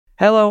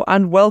Hello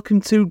and welcome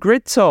to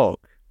Grid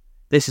Talk.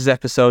 This is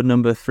episode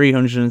number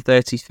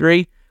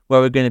 333,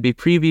 where we're going to be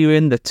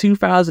previewing the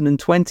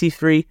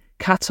 2023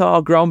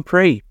 Qatar Grand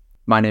Prix.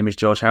 My name is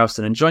George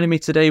Houston, and joining me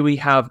today we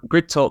have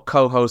Grid Talk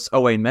co-host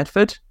Owain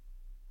Medford.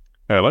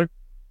 Hello.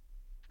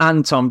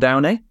 And Tom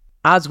Downey,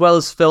 as well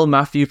as Phil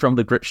Matthew from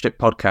the Gripstick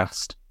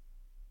podcast.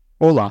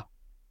 Hola.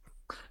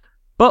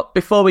 But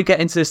before we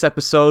get into this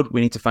episode, we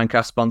need to thank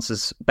our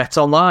sponsors,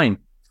 BetOnline.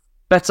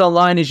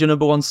 BetOnline is your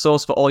number one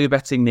source for all your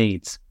betting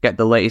needs. Get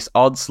the latest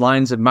odds,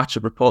 lines, and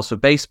matchup reports for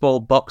baseball,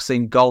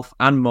 boxing, golf,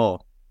 and more.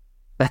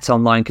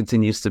 BetOnline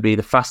continues to be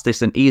the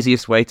fastest and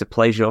easiest way to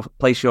place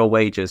your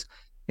wagers,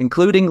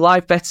 including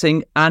live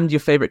betting and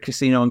your favourite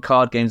casino and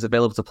card games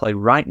available to play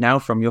right now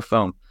from your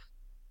phone.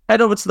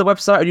 Head over to the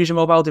website or use your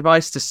mobile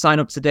device to sign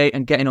up today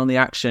and get in on the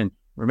action.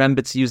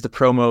 Remember to use the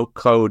promo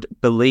code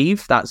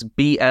BELIEVE, that's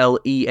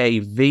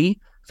BLEAV,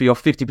 for your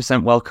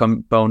 50%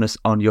 welcome bonus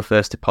on your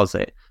first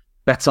deposit.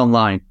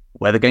 BetOnline,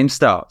 where the game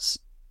starts.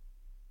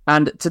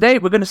 And today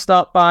we're going to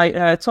start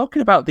by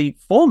talking about the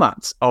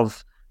format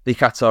of the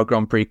Qatar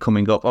Grand Prix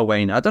coming up.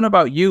 Wayne, I don't know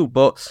about you,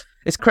 but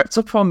it's crept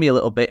up on me a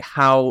little bit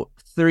how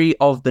 3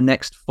 of the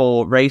next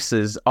 4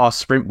 races are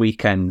sprint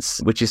weekends,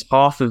 which is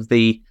half of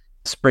the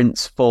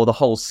sprints for the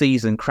whole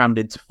season crammed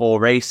into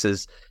 4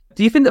 races.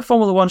 Do you think that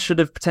Formula One should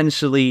have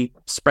potentially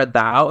spread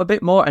that out a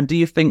bit more? And do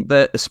you think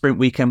that the sprint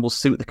weekend will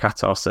suit the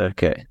Qatar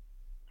circuit?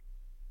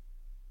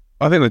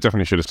 I think they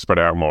definitely should have spread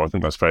it out more. I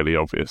think that's fairly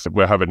obvious.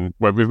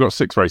 We've got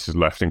 6 races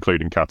left,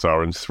 including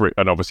Qatar,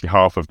 and obviously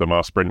half of them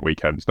are sprint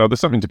weekends. Now,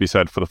 there's something to be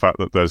said for the fact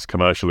that there's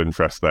commercial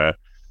interest there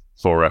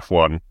for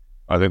F1.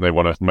 I think they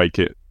want to make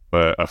it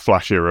a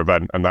flashier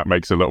event, and that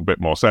makes a little bit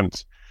more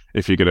sense.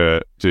 If you're going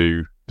to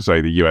do,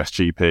 say, the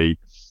USGP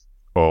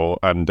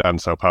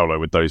and Sao Paulo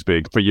with those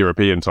big, for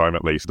European time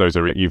at least, those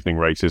are evening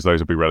races.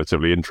 Those will be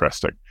relatively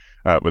interesting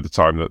with the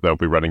time that they'll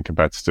be running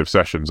competitive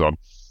sessions on.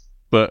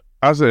 But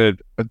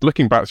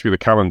looking back through the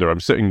calendar, I'm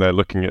sitting there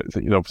looking at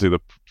obviously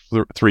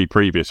the 3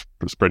 previous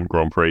sprint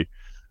Grand Prix,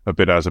 a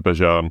bit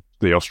Azerbaijan,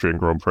 the Austrian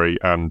Grand Prix,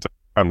 and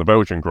the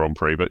Belgian Grand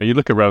Prix. But you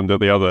look around at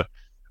the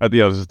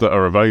others that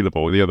are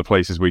available, the other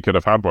places we could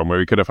have had one, where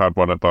we could have had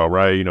one at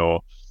Bahrain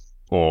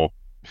or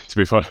to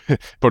be fun,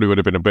 probably would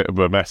have been a bit of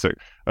a mess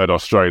at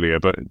Australia,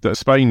 but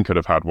Spain could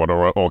have had one,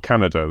 or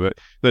Canada.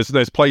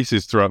 There's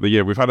places throughout the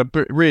year. We've had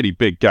a really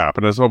big gap,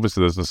 and there's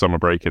the summer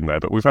break in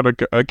there, but we've had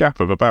a gap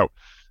of about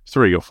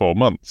 3 or 4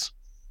 months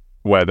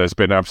where there's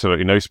been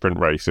absolutely no sprint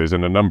races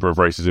and a number of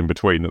races in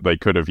between that they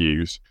could have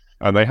used,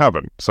 and they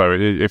haven't. So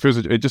it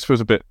just feels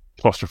a bit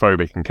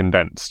claustrophobic and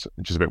condensed,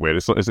 which is a bit weird.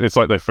 It's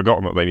like they've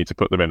forgotten that they need to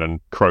put them in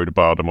and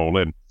crowbar them all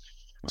in.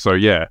 So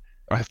yeah,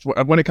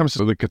 when it comes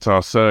to the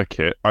Qatar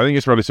circuit, I think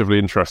it's relatively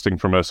interesting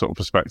from a sort of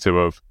perspective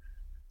of,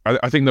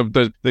 I think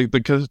the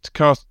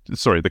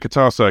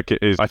Qatar circuit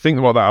is, I think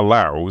what that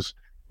allows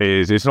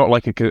is, it's not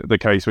like the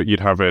case that you'd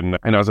have in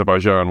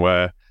Azerbaijan,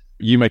 where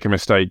you make a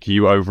mistake,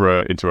 you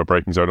over into a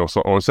braking zone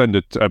or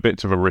send a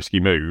bit of a risky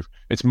move.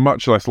 It's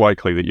much less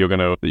likely that you're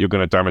going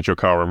to damage your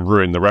car and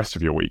ruin the rest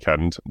of your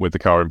weekend with the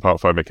car in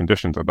part five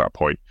conditions at that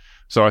point.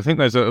 So I think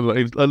there's at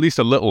least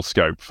a little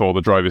scope for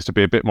the drivers to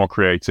be a bit more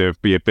creative,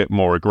 be a bit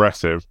more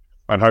aggressive,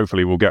 and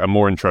hopefully we'll get a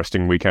more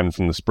interesting weekend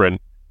from the sprint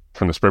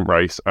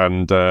race,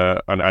 and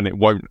it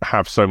won't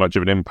have so much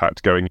of an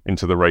impact going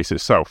into the race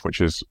itself,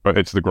 into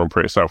the Grand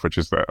Prix itself, which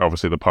is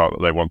obviously the part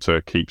that they want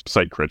to keep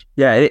sacred.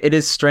 Yeah, it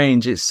is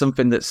strange. It's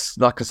something that's,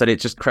 like I said,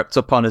 it just crept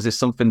up on us. It's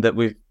something that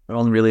we've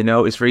only really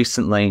noticed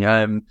recently.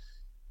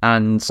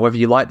 And whether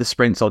you like the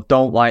sprints or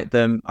don't like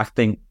them, I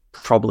think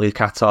probably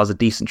Qatar is a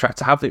decent track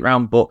to have it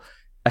around, but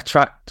a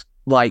track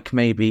like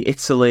maybe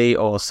Italy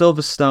or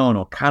Silverstone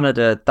or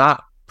Canada,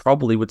 that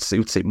probably would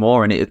suit it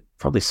more, and it'd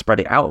probably spread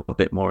it out a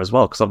bit more as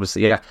well, because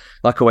obviously, yeah,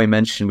 like Owain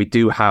mentioned, we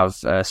do have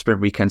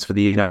sprint weekends for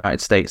the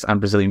United States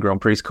and Brazilian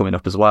Grand Prix coming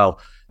up as well.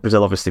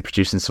 Brazil obviously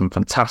producing some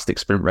fantastic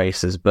sprint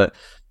races, but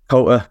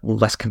Qatar,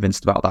 less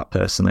convinced about that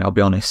personally, I'll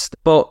be honest.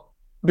 But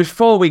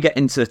before we get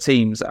into the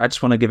teams, I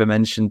just want to give a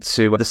mention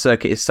to the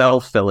circuit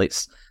itself, Phil.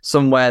 It's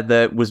somewhere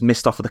that was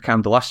missed off of the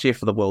calendar last year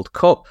for the World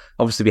Cup.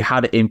 Obviously, we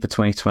had it in for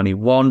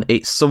 2021.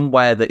 It's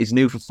somewhere that is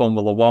new for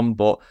Formula One,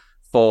 but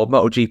for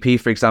MotoGP,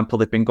 for example,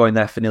 they've been going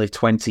there for nearly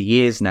 20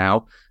 years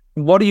now.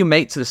 What do you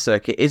make to the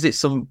circuit? Is it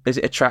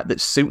a track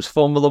that suits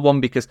Formula One?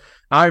 Because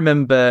I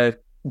remember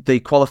the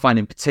qualifying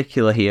in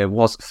particular here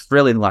was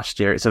thrilling last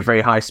year. It's a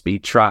very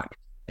high-speed track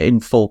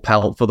in full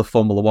pelt for the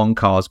Formula One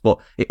cars, but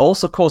it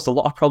also caused a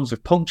lot of problems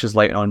with punctures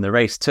later on in the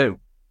race too.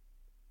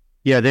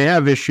 Yeah, they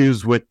have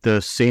issues with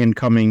the sand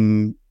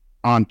coming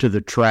onto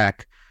the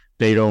track.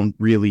 They don't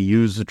really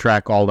use the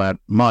track all that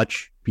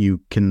much.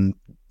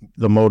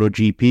 The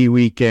MotoGP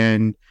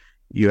weekend,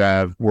 you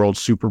have World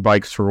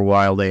Superbikes for a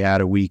while. They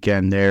had a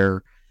weekend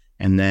there.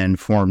 And then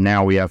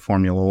now we have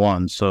Formula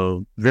One.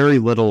 So very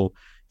little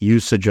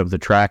usage of the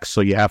track.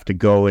 So you have to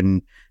go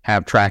and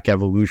have track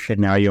evolution.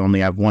 Now you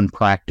only have one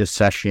practice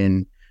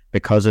session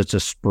because it's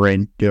a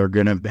sprint. They're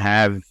going to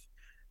have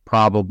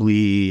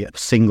probably a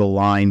single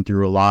line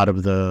through a lot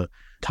of the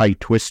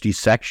tight, twisty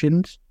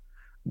sections.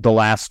 the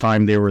last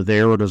time they were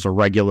there, it was a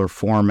regular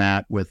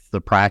format with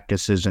the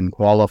practices and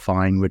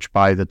qualifying, which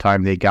by the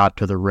time they got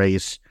to the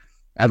race,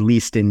 at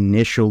least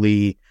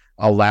initially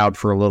allowed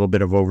for a little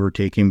bit of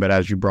overtaking. But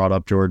as you brought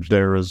up, George,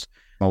 there was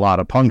a lot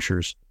of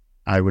punctures.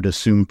 I would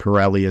assume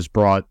Pirelli has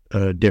brought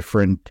a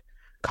different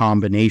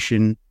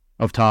combination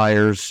of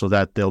tires so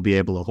that they'll be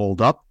able to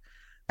hold up.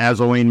 As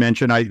Owain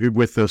mentioned,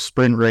 with the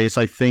sprint race,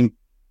 I think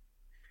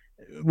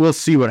we'll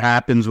see what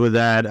happens with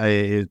that.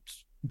 It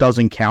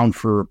doesn't count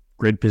for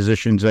grid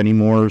positions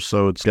anymore,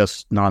 so it's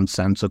just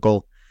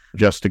nonsensical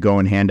just to go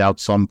and hand out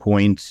some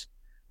points.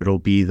 It'll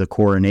be the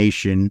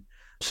coronation.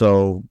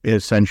 So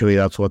essentially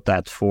that's what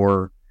that's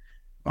for.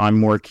 I'm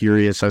more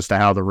curious as to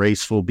how the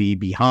race will be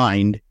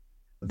behind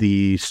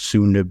the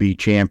soon-to-be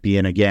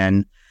champion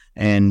again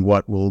and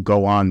what will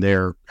go on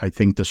there. I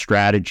think the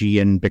strategy,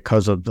 and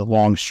because of the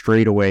long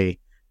straightaway,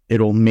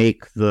 it'll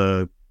make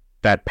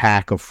that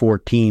pack of 4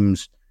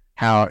 teams,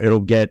 how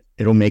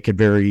it'll make it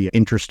very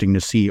interesting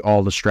to see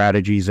all the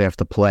strategies they have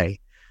to play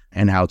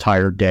and how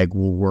tire deg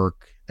will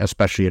work,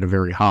 especially at a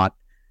very hot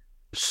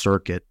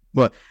circuit.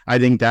 But I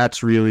think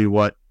that's really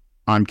what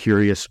I'm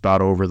curious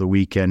about over the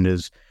weekend,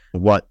 is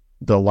what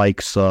the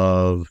likes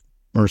of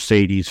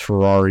Mercedes,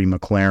 Ferrari,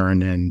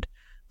 McLaren,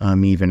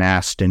 and even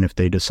Aston, if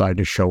they decide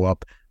to show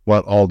up,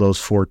 what all those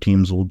 4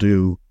 teams will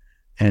do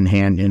and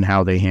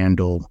how they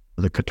handle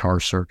the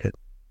Qatar circuit.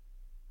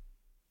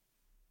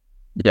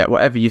 Yeah,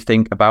 whatever you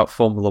think about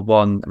Formula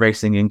One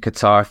racing in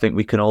Qatar, I think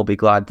we can all be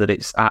glad that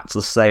it's at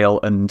Losail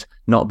and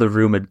not the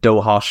rumoured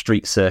Doha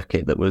street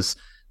circuit that was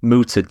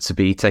mooted to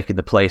be taking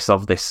the place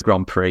of this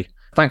Grand Prix.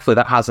 Thankfully,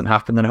 that hasn't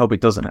happened, and I hope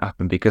it doesn't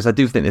happen, because I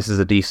do think this is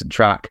a decent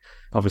track,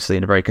 obviously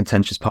in a very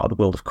contentious part of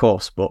the world, of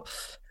course. But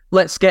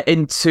let's get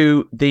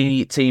into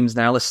the teams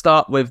now. Let's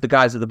start with the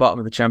guys at the bottom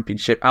of the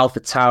championship,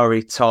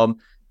 AlphaTauri, Tom.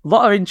 A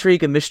lot of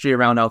intrigue and mystery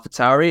around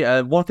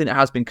AlphaTauri. One thing that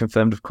has been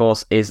confirmed, of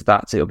course, is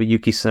that it'll be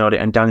Yuki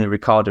Tsunoda and Daniel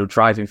Ricciardo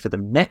driving for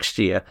them next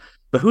year.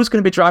 But who's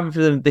going to be driving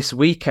for them this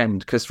weekend?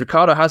 Because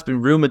Ricciardo has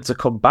been rumoured to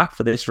come back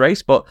for this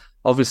race, but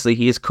obviously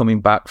he is coming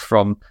back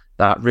from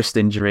that wrist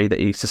injury that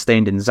he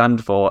sustained in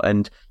Zandvoort.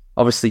 And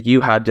obviously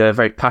you had a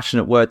very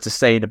passionate word to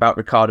say about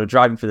Ricciardo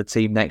driving for the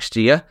team next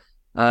year.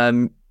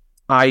 I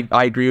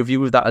agree with you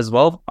with that as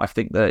well. I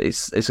think that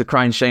it's a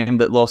crying shame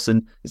that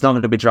Lawson is not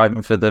going to be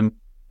driving for them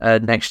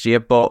next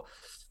year, but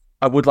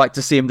I would like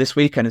to see him this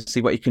weekend and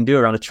see what he can do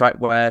around a track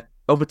where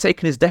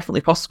overtaking is definitely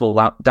possible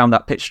down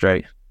that pit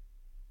straight.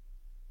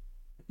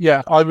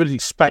 Yeah, I would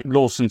expect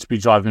Lawson to be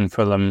driving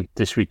for them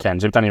this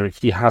weekend. Danny Rick,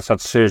 he has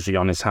had surgery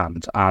on his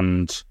hand,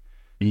 and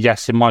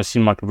yes, it might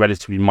seem like a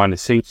relatively minor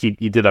thing. He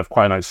did have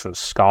quite a nice sort of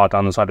scar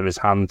down the side of his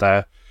hand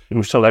there. It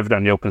was still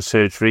evidently open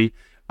surgery,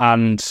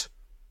 and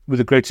with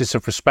the greatest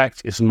of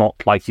respect, it's not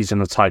like he's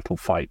in a title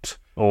fight,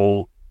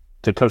 or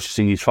the closest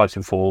thing he's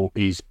fighting for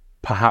is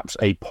perhaps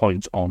a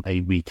point on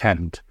a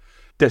weekend.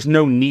 There's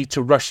no need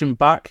to rush him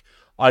back.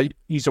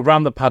 He's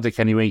around the paddock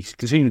anyway. He's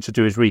continuing to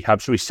do his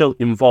rehab, so he's still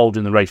involved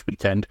in the race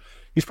weekend.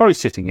 He's probably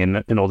sitting in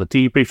all the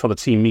debriefs, all the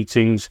team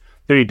meetings.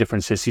 The only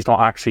difference is he's not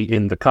actually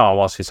in the car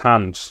whilst his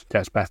hand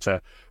gets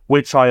better,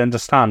 which I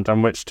understand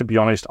and which, to be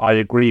honest, I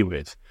agree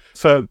with.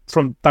 So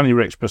from Danny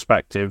Rick's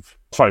perspective,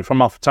 from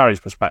AlphaTauri's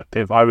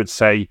perspective, I would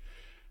say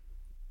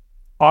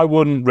I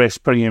wouldn't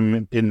risk putting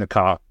him in the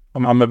car.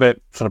 I'm a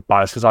bit sort of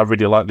biased because I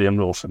really like Liam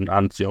Lawson,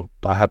 and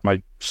I had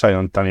my say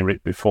on Danny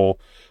Rick before.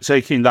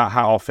 Taking that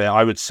hat off here,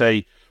 I would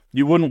say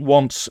you wouldn't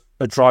want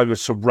a driver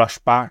to rush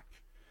back.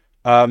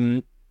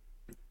 Having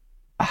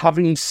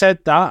said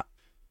that,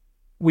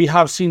 we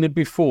have seen it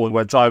before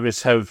where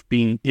drivers have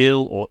been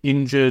ill or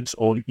injured,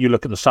 or you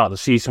look at the start of the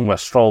season where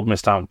Stroll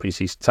missed out on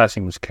pre-season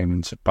testing, which came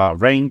into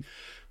Bahrain,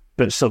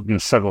 but still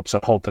struggled to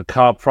hold the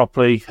car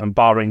properly, and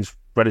Bahrain's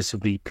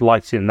relatively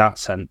light in that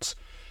sense.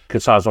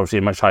 Qatar's obviously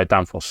a much higher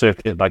downforce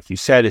circuit, like you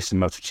said. It's a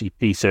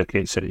MotoGP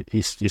circuit, so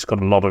it's got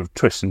a lot of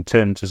twists and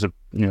turns. There's a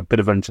bit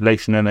of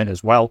undulation in it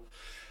as well.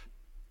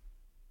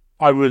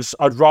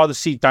 I'd rather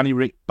see Danny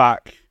Rick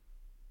back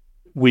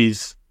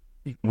with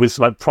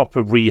like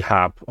proper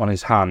rehab on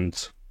his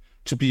hands,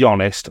 to be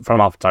honest, from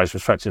AlphaTauri's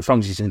perspective, as long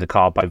as he's in the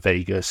car by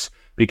Vegas,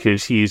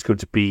 because he is going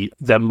to be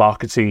their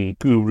marketing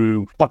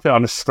guru, like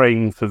on a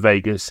string for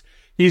Vegas.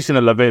 He's going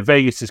to love it.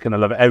 Vegas is going to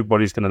love it.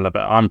 Everybody's going to love it.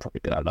 I'm probably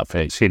going to love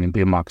it. Seeing him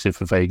being marketed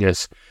for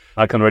Vegas.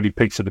 I can already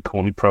picture the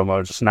corny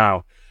promo just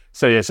now.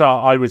 So, yes,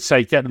 I would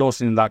say get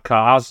Lawson in that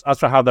car. As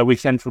for how their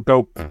weekend will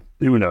go,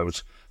 who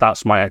knows?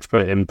 That's my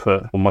expert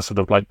input, or my sort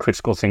of like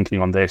critical thinking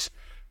on this.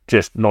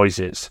 Just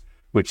noises,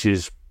 which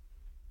is,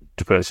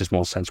 to put this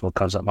more sensible,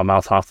 comes out my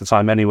mouth half the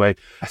time anyway.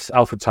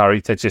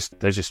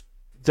 AlphaTauri,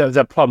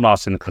 they're plumb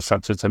last in the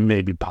constructors. They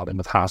may be battling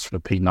with Haas for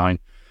the P9.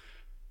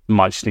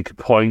 Might sneak a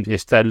point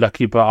if they're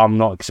lucky, but I'm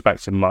not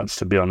expecting much,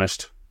 to be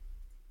honest.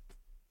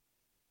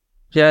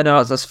 Yeah,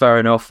 no, that's fair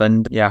enough.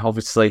 And yeah,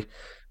 obviously,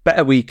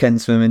 better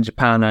weekends for them in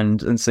Japan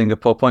and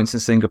Singapore. Points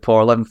in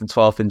Singapore, 11th and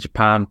 12th in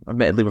Japan.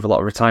 Admittedly, with a lot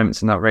of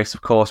retirements in that race,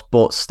 of course,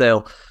 but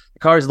still, the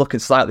car is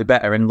looking slightly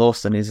better, and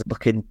Lawson is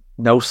looking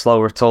no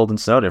slower at all than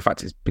Tsunoda. In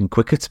fact, it's been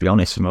quicker, to be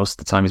honest, for most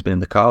of the time he's been in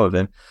the car with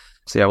him.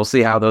 So yeah, we'll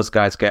see how those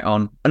guys get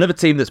on. Another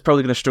team that's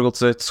probably going to struggle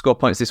to score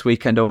points this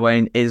weekend,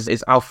 Owain,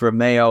 is Alfa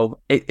Romeo.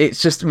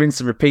 It's just rinse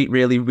and repeat,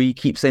 really. We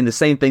keep saying the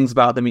same things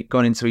about them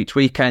going into each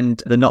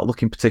weekend. They're not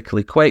looking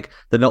particularly quick.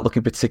 They're not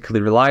looking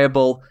particularly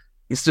reliable.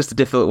 It's just a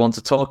difficult one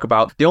to talk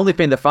about. The only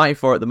thing they're fighting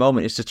for at the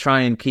moment is to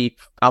try and keep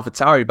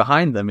AlphaTauri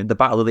behind them in the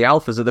battle of the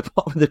Alphas at the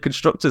bottom of the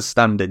constructors'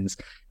 standings.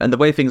 And the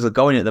way things are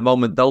going at the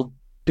moment, they'll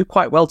do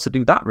quite well to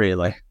do that,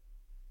 really.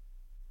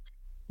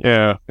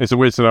 Yeah, it's a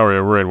weird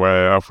scenario we're in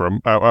where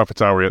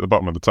AlphaTauri at the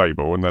bottom of the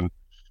table, and then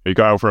you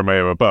got Alfa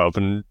Romeo above,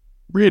 and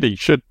really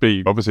should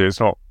be, obviously it's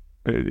not,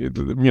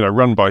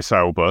 run by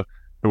Sauber,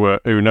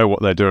 who know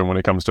what they're doing when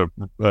it comes to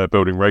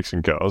building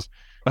racing cars.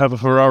 Have a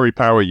Ferrari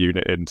power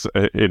unit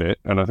in it,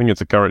 and I think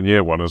it's a current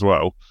year one as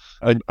well.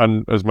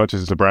 And as much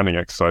as it's a branding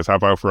exercise,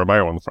 have Alfa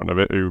Romeo on the front of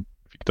it, who you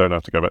don't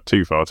have to go back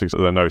too far to, so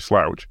they're no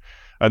slouch.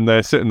 And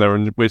they're sitting there,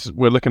 and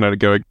we're looking at it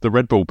going, the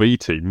Red Bull B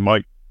team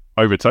might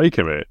overtake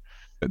him here.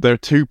 They're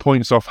 2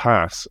 points off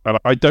Haas, and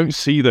I don't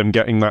see them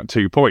getting that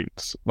 2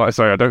 points. Like I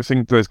say, I don't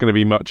think there's going to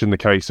be much in the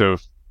case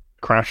of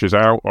crashes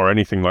out or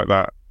anything like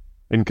that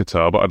in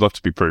Qatar, but I'd love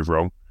to be proved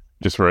wrong,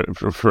 just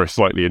for a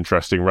slightly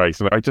interesting race.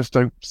 And I just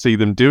don't see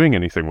them doing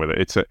anything with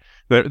it.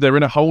 They're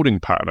in a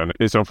holding pattern, and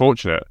it's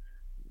unfortunate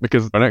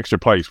because an extra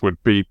place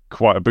would be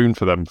quite a boon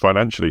for them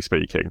financially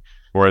speaking.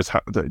 Whereas,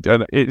 I think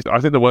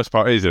the worst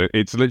part is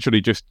it's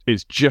literally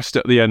it's just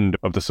at the end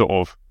of the sort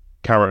of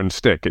carrot and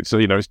stick. It's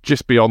it's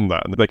just beyond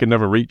that, and they can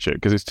never reach it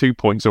because it's 2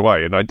 points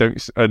away.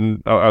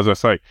 And as I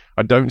say,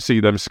 I don't see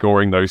them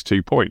scoring those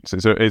 2 points.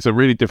 It's a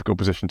really difficult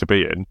position to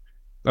be in,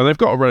 and they've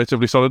got a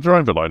relatively solid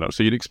driver lineup,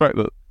 so you'd expect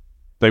that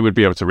they would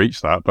be able to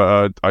reach that.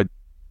 But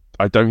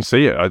I don't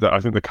see it. I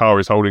think the car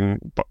is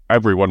holding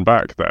everyone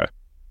back there.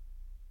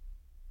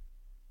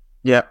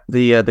 Yeah,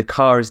 the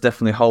car is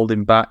definitely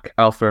holding back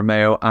Alfa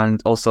Romeo,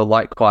 and also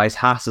likewise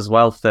Haas as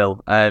well,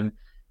 Phil.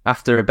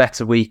 After a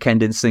better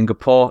weekend in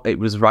Singapore, it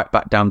was right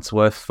back down to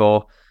earth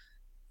for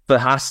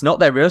Haas. Not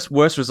their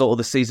worst result of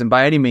the season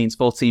by any means,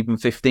 14th and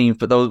 15th,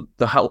 but though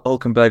the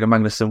Hülkenberg and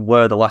Magnussen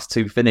were the last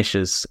two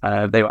finishers,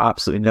 they were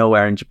absolutely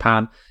nowhere in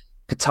Japan.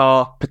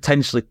 Qatar,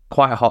 potentially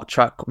quite a hot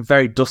track,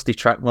 very dusty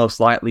track most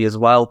likely as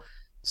well.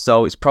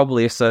 So it's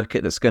probably a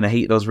circuit that's going to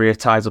heat those rear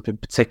tyres up in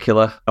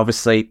particular.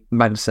 Obviously,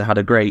 Magnussen had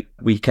a great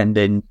weekend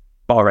in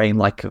Bahrain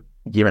like a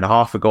year and a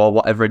half ago or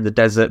whatever in the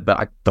desert, but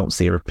I don't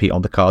see a repeat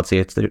on the cards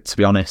here, to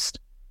be honest.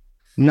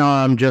 No,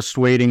 I'm just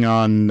waiting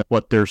on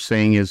what they're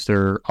saying is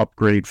their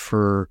upgrade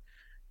for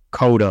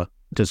Coda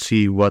to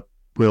see what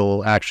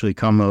will actually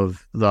come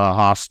of the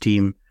Haas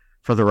team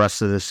for the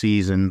rest of the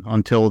season.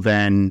 Until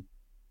then,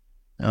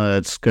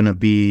 it's going to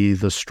be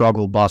the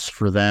struggle bus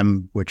for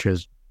them, which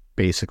has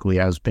basically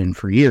has been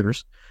for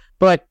years.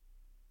 But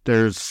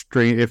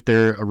if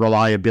their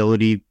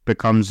reliability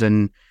becomes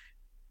an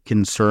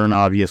concern,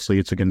 obviously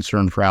it's a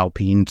concern for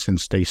Alpine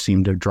since they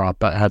seem to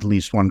drop at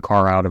least one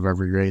car out of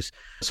every race.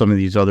 Some of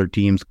these other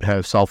teams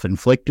have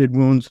self-inflicted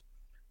wounds.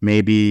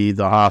 Maybe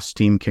the Haas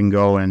team can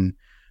go and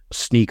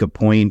sneak a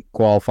point.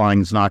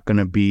 Qualifying is not going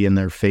to be in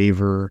their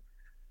favor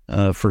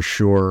for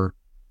sure.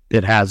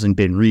 It hasn't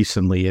been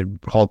recently.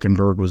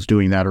 Hülkenberg was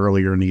doing that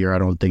earlier in the year. I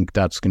don't think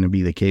that's going to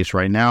be the case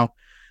right now.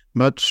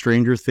 But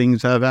stranger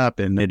things have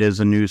happened. It is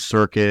a new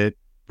circuit.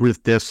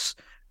 With this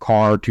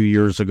car 2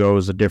 years ago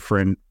is a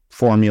different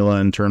formula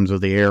in terms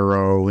of the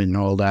aero and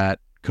all that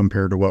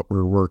compared to what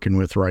we're working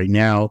with right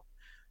now.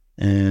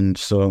 And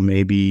so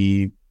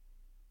maybe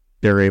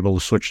they're able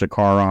to switch the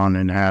car on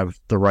and have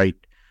the right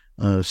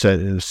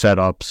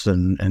setups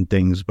and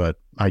things, but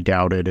I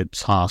doubt it.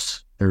 It's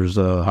Haas. There's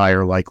a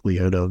higher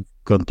likelihood of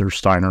Gunther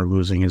Steiner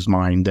losing his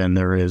mind than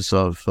there is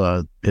of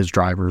his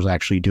drivers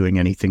actually doing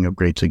anything of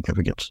great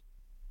significance.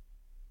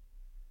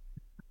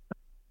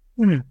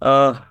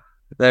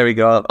 There we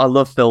go. I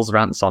love Phil's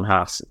rants on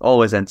Haas.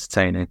 Always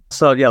entertaining.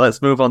 So yeah,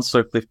 let's move on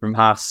swiftly from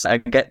Haas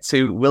and get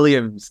to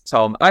Williams,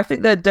 Tom. I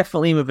think they're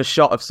definitely with a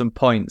shot of some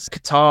points.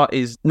 Qatar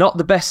is not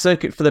the best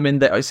circuit for them in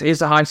that it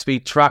is a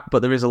high-speed track,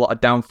 but there is a lot of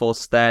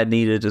downforce there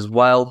needed as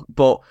well.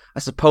 But I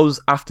suppose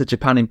after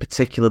Japan in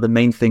particular, the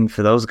main thing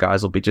for those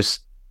guys will be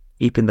just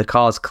keeping the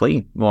cars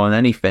clean more than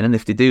anything. And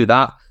if they do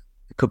that,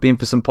 it could be in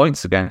for some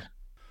points again.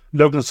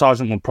 Logan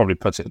Sargent will probably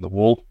put it in the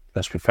wall.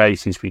 Let's be fair, he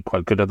seems to be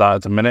quite good at that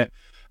at the minute.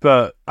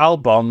 But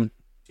Albon,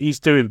 he's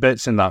doing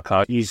bits in that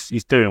car. He's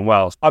doing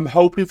well. I'm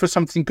hoping for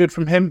something good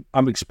from him.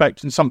 I'm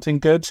expecting something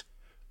good.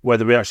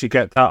 Whether we actually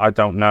get that, I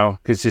don't know,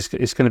 because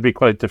it's going to be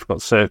quite a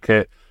difficult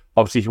circuit.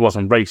 Obviously, he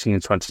wasn't racing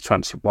in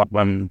 2021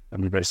 when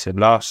we raced it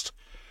last.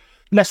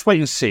 Let's wait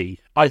and see.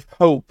 I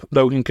hope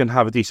Logan can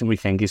have a decent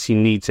weekend because he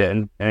needs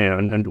it.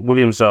 And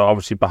Williams are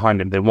obviously behind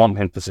him. They want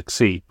him to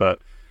succeed, but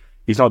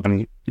he's not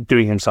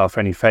doing himself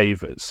any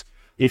favours.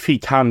 If he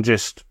can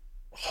just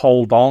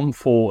hold on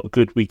for a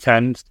good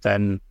weekend,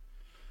 then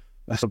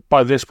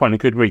by this point a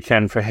good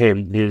weekend for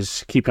him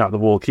is keeping out the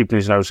wall, keeping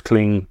his nose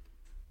clean,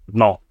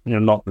 not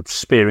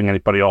spearing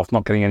anybody off,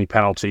 not getting any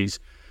penalties,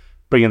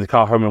 bringing the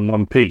car home in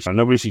one piece.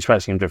 Nobody's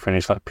expecting him to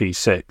finish like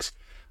P6,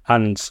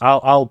 And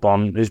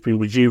Albon has been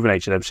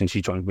rejuvenated ever since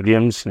he joined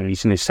Williams.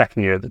 He's in his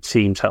second year at the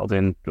team, settled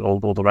in all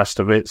the rest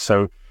of it.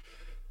 So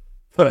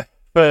for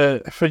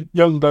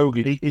young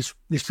Logan, it's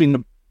been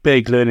a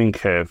big learning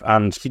curve,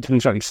 and he didn't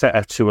exactly set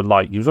F2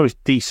 alight. He was always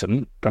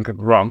decent, don't get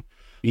me wrong.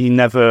 He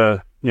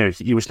never,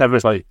 he was never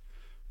like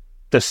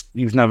this.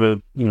 He was never,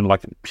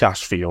 like a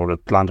Piastri or a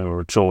Lando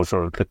or a George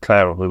or a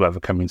Leclerc or whoever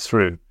coming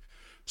through.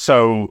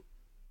 So,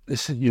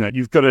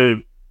 you've got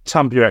to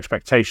tamper your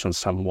expectations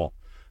somewhat.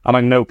 And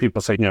I know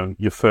people say,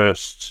 your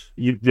first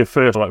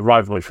like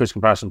rivalry, first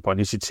comparison point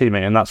is your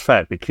teammate, and that's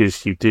fair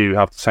because you do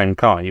have the same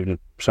car, even if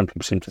some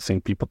people seem to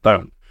think people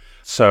don't.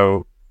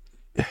 So,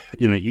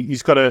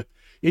 he's got to,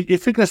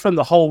 if you're going to spend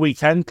the whole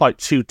weekend like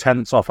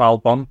 2/10 off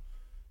Albon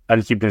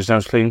and keeping his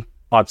nose clean,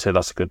 I'd say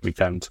that's a good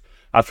weekend.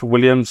 As for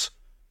Williams,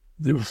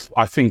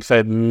 I think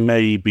they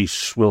maybe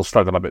will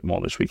struggle a bit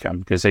more this weekend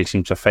because they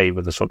seem to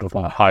favour the sort of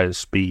like higher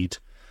speed,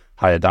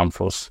 higher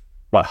downforce,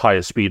 like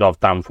higher speed of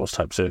downforce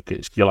type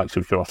circuits. You like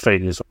your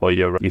Australians or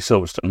your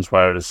Silverstones,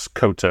 whereas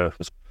Qatar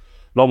is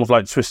a lot more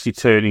like twisty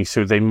turning,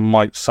 so they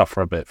might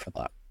suffer a bit for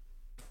that.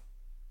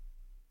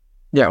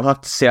 Yeah, we'll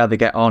have to see how they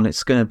get on.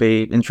 It's going to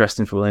be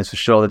interesting for Williams for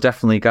sure. They're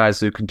definitely guys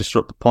who can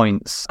disrupt the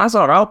points. As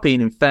are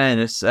Alpine, in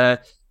fairness.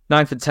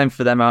 9th and 10th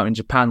for them out in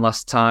Japan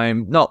last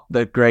time. Not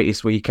the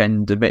greatest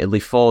weekend, admittedly,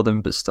 for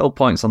them, but still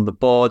points on the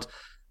board.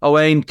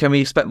 Owain, can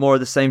we expect more of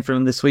the same from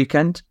them this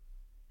weekend?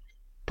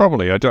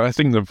 Probably. I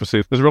think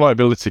obviously there's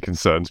reliability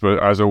concerns,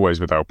 but as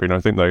always with Alpine, I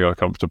think they are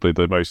comfortably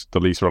the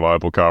least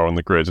reliable car on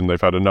the grid, and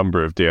they've had a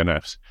number of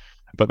DNFs.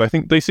 But I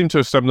think they seem to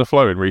have stemmed the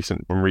flow in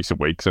recent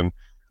weeks, and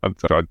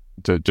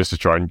just to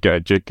try and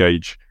get a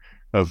gauge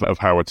of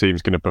how a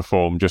team's going to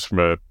perform just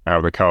from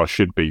how the car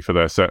should be for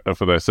their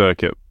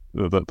circuit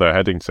that they're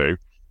heading to.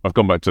 I've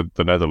gone back to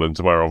the Netherlands,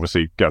 where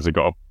obviously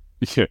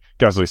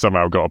Gasly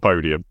somehow got a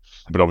podium,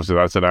 but obviously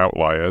that's an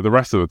outlier. The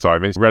rest of the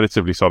time, it's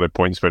relatively solid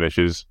points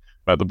finishes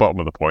at the bottom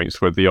of the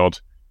points, with the odd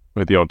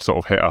sort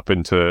of hit up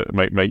into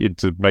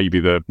maybe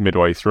the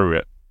midway through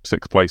it,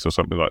 6th place or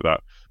something like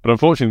that. But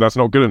unfortunately, that's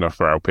not good enough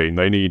for Alpine.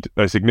 They need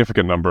a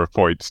significant number of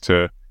points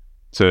to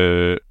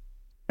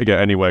get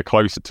anywhere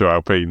closer to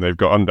Alpine. They've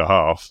got under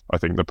half, I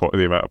think,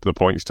 the amount of the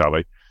points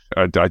tally.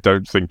 I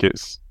don't think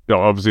it's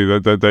obviously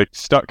they're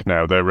stuck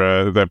now.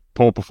 Their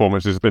poor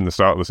performances have been the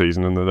start of the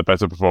season, and then the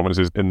better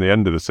performances in the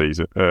end of the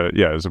season.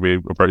 As we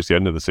approach the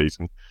end of the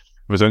season,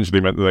 have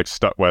essentially meant that they're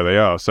stuck where they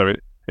are. So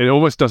it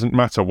almost doesn't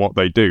matter what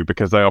they do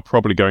because they are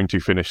probably going to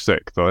finish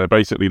 6th. They're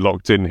basically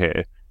locked in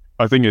here.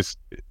 I think it's,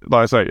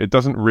 like I say, it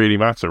doesn't really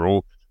matter.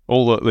 All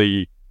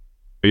that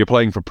you're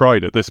playing for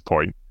pride at this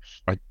point.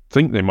 I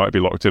think they might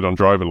be locked in on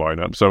driver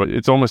lineup. So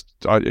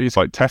it's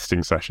like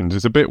testing sessions.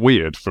 It's a bit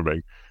weird for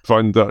me.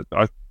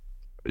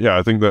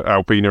 I think that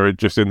Alpine are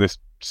just in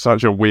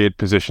such a weird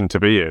position to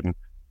be in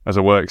as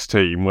a works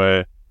team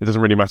where it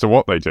doesn't really matter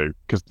what they do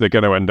because they're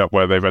going to end up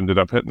where they've ended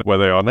up hitting where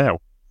they are now.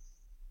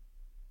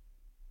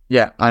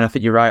 Yeah, and I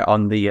think you're right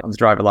on the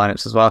driver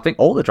lineups as well. I think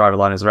all the driver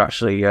lineups are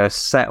actually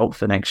set up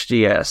for next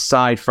year,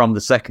 aside from the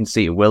second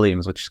seat of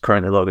Williams, which is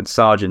currently Logan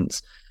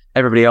Sargent's.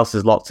 Everybody else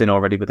is locked in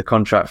already with a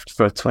contract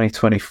for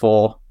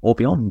 2024 or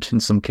beyond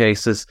in some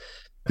cases.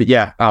 But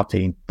yeah,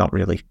 Alpine not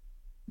really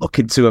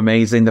looking too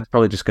amazing. They're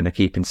probably just going to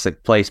keep in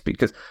 6th place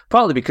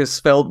partly because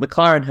Phil,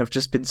 McLaren have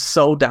just been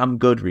so damn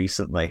good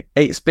recently.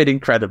 It's been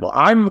incredible.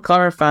 I'm a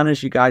McLaren fan,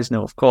 as you guys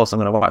know. Of course, I'm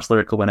going to watch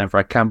Lyrical whenever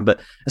I can. But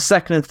a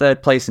 2nd and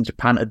 3rd place in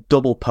Japan, a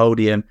double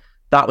podium.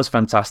 That was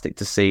fantastic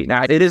to see.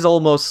 Now, it is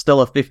almost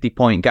still a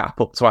 50-point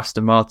gap up to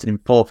Aston Martin in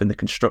 4th in the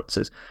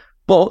Constructors.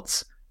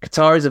 But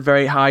Qatar is a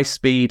very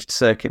high-speed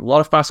circuit. A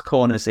lot of fast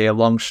corners here,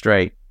 long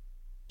straight.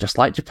 Just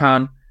like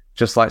Japan,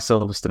 just like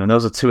Silverstone. And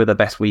those are 2 of the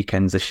best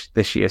weekends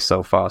this year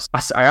so far.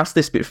 I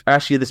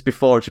asked you this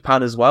before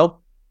Japan as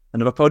well.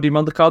 Another podium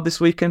on the card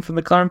this weekend for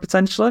McLaren,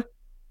 potentially?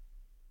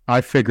 I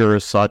figure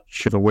as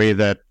such, the way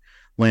that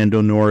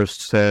Lando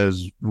Norris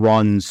has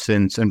run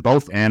since, and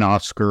both and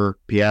Oscar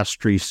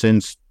Piastri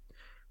since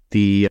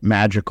the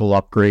magical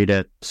upgrade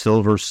at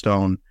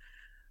Silverstone,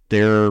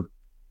 they're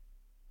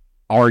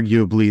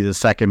arguably the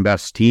second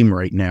best team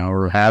right now,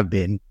 or have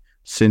been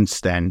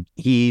since then.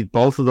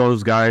 Both of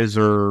those guys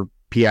are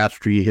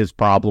Piastri, his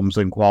problems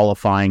in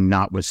qualifying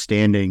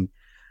notwithstanding.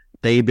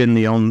 They've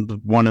been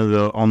one of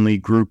the only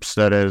groups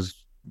that has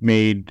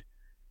made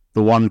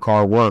the one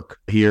car work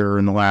here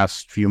in the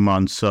last few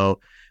months.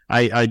 So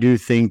I do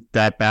think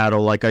that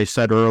battle, like I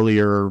said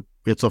earlier,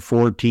 it's a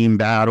 4-team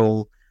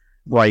battle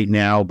right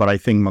now, but I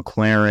think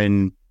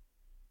McLaren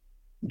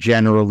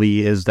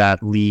generally is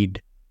that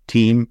lead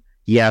team.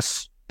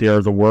 Yes,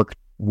 they're the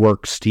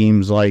works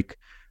teams like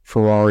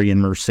Ferrari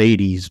and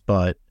Mercedes,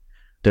 but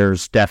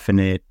there's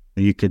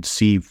you could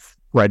see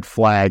red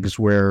flags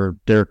where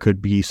there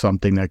could be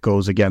something that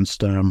goes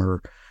against them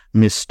or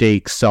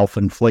mistakes,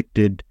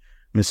 self-inflicted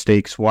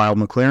mistakes, while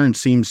McLaren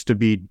seems to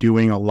be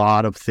doing a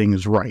lot of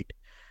things right.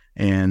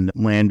 And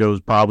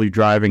Lando's probably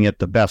driving at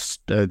the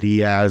best he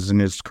has in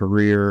his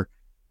career.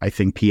 I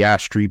think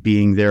Piastri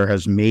being there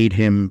has made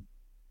him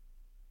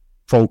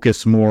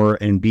focus more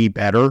and be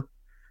better.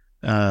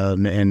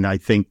 And I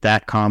think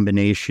that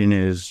combination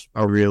is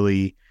a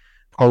really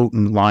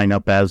potent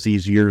lineup as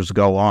these years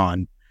go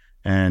on.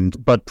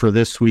 But for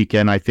this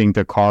weekend, I think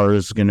the car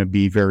is going to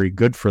be very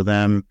good for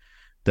them.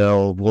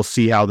 We'll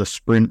see how the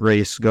sprint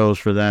race goes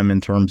for them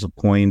in terms of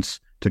points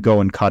to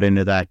go and cut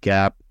into that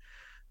gap.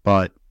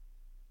 But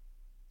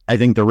I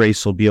think the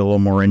race will be a little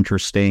more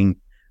interesting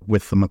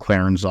with the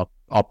McLarens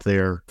up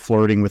there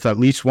flirting with at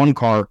least one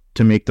car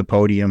to make the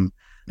podium.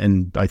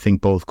 And I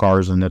think both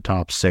cars in the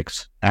top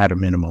 6 at a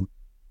minimum.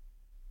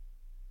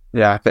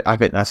 Yeah, I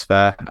think that's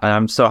fair. And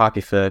I'm so happy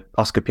for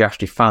Oscar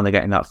Piastri finally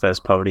getting that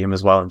first podium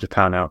as well in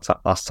Japan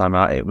last time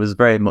out. It was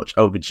very much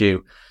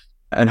overdue.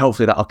 And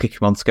hopefully that'll kick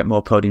him on to get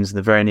more podiums in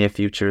the very near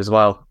future as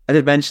well. I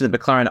did mention that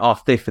McLaren are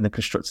 5th in the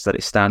constructors at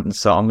its stand.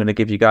 So I'm going to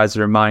give you guys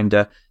a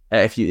reminder.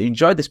 If you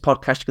enjoyed this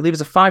podcast, you can leave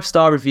us a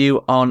 5-star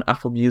review on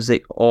Apple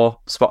Music or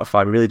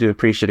Spotify. We really do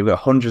appreciate it. We've got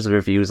hundreds of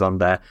reviews on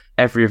there.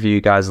 Every review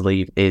you guys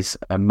leave is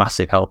a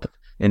massive help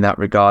in that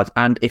regard.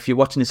 And if you're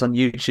watching this on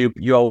YouTube,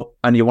 you're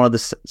one of the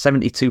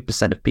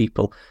 72% of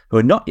people who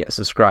are not yet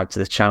subscribed to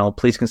the channel,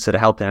 please consider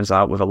helping us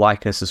out with a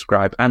like and a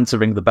subscribe, and to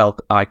ring the bell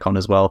icon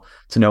as well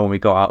to know when we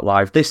go out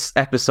live. This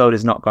episode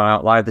is not going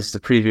out live. This is a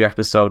preview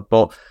episode,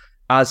 but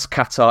as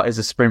Qatar is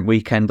a sprint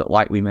weekend,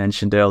 like we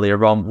mentioned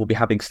earlier on, we'll be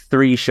having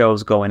 3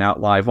 shows going out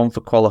live, one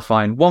for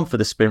qualifying, one for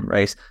the sprint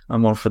race,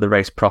 and one for the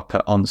race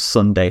proper on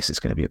Sunday. So it's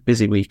going to be a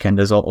busy weekend,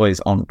 as always,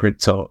 on Grid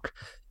Talk.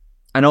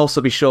 And also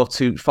be sure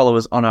to follow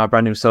us on our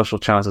brand new social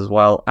channels as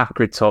well, at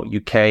Grid Talk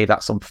UK.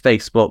 That's on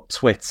Facebook,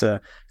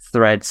 Twitter,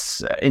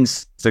 Threads,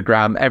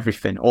 Instagram,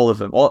 everything, all of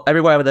them.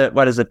 Everywhere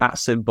where there's an @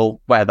 symbol,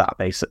 wear that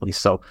basically.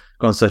 So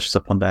go and search us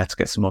up on there to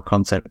get some more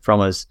content from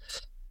us.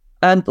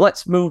 And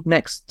let's move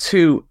next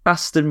to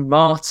Aston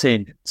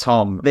Martin,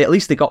 Tom. At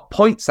least they got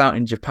points out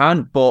in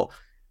Japan, but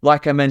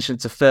like I mentioned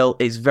to Phil,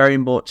 it's very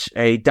much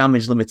a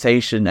damage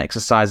limitation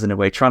exercise in a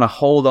way, trying to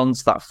hold on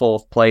to that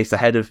 4th place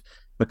ahead of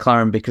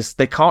McLaren because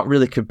they can't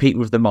really compete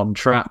with them on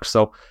track.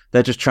 So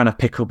they're just trying to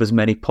pick up as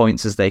many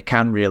points as they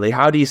can, really.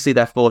 How do you see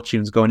their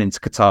fortunes going into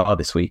Qatar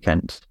this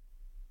weekend?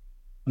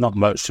 Not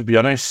much, to be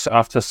honest.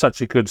 After such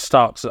a good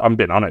start, I'm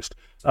being honest,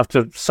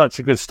 after such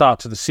a good start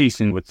to the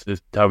season with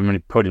how many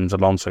podiums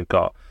Alonso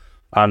got,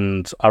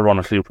 and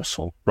ironically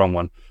Russell, wrong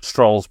one,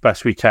 Stroll's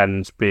best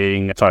weekend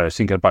being, sorry, I was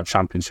thinking about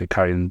championship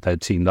carrying their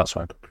team, that's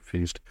why I got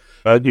confused.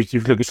 If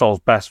you look at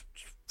Stroll's best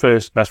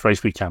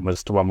race weekend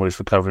was the one where he was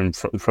recovering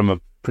from a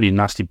pretty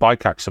nasty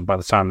bike accident by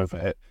the sound of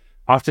it.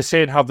 After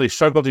seeing how they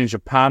struggled in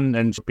Japan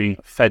and being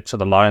fed to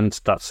the Lions,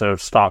 that's a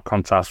stark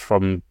contrast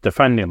from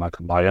defending like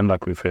a lion,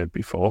 like we've heard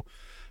before.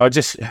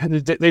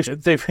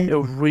 They've hit a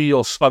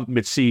real slump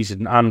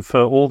mid-season, and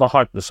for all the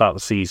hype at the start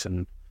of the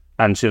season,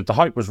 and the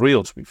hype was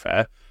real, to be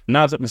fair.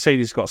 Now that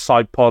Mercedes got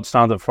side pods,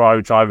 now that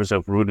Ferrari drivers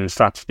have ruined the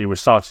strategy, we're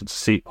starting to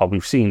see,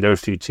 we've seen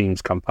those 2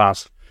 teams come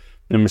past.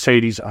 The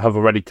Mercedes have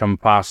already come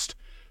past.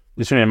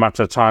 It's only a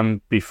matter of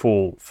time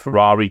before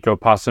Ferrari go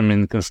past them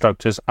in the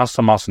constructors.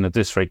 Aston Martin at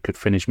this rate could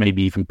finish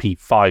maybe even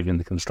P5 in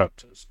the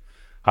constructors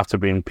after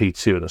being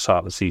P2 at the start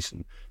of the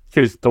season.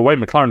 Because the way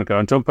McLaren are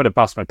going, don't put it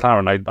past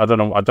McLaren. I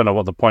don't know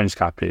what the points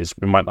cap is.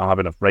 We might not have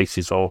enough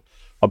races or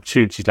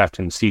opportunities left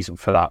in the season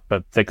for that,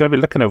 but they're going to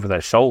be looking over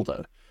their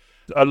shoulder.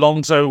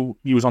 Alonso,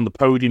 he was on the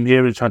podium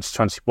here in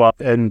 2021,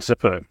 and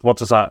what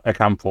does that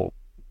account for?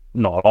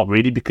 Not a lot,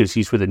 really, because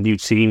he's with a new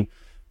team,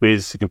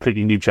 with a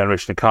completely new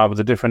generation of car with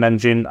a different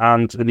engine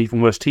and an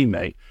even worse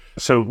teammate.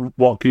 So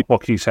what can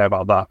you say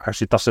about that?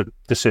 Actually, that's a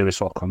disservice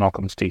for Ocon.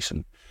 Ocon's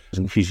decent.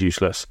 He's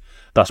useless.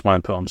 That's my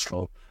input on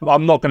Stroll.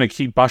 I'm not going to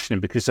keep bashing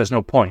him because there's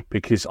no point,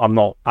 because I'm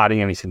not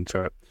adding anything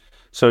to it.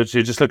 So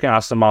you're just looking at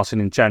Aston Martin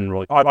in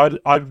general.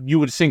 You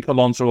would think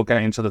Alonso will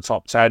get into the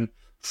top 10.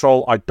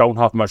 Stroll, I don't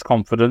have much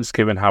confidence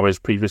given how his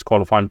previous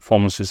qualifying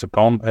performances have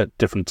gone at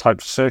different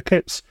types of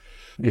circuits.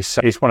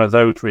 It's one of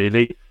those,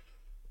 really.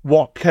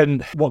 What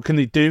can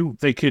they do?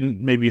 They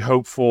can maybe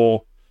hope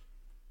for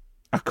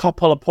a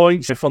couple of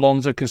points. If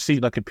Alonso can see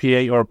like a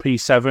P8 or a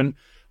P7,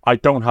 I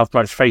don't have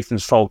much faith in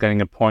Stroll getting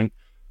a point.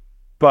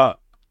 But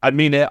I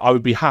mean it, I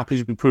would be happy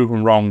to be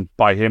proven wrong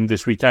by him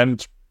this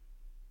weekend.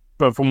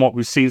 But from what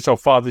we've seen so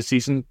far this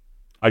season,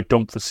 I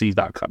don't foresee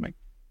that coming.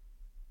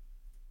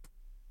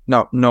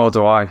 No, nor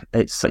do I.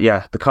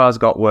 The car's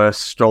got worse.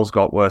 Stroll's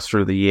got worse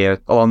through the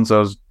year.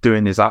 Alonso's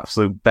doing his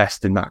absolute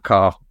best in that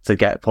car to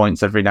get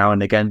points every now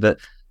and again. But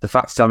the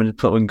fact that having to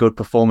put in good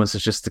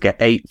performances just to get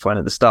 8th when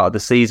at the start of the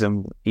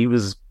season, he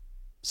was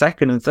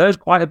 2nd and 3rd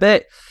quite a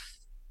bit.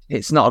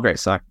 It's not a great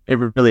sign. It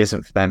really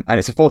isn't for them. And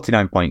it's a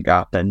 49-point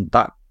gap. And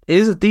that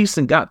is a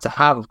decent gap to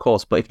have, of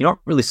course. But if you're not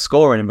really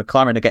scoring and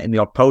McLaren are getting the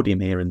odd podium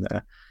here and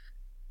there,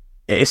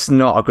 it's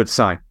not a good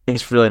sign.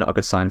 It's really not a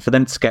good sign. For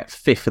them to get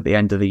 5th at the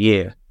end of the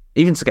year,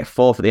 even to get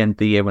 4th at the end of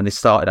the year when they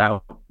started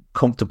out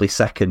comfortably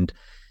 2nd,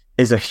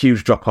 is a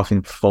huge drop-off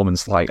in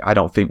performance like I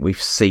don't think we've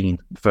seen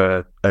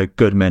for a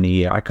good many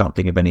years. I can't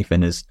think of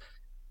anything as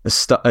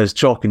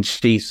chalk and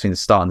cheese between the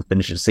start and the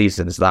finish of the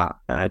season as that.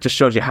 It just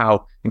shows you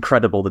how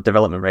incredible the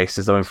development race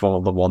is, though, in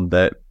Formula 1,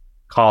 that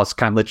cars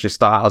can literally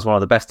start out as one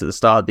of the best at the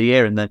start of the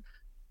year and then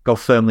go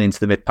firmly into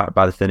the mid-pack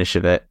by the finish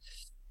of it.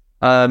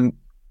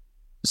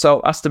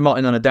 So Aston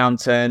Martin on a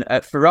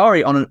downturn,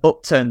 Ferrari on an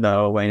upturn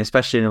though, Wayne,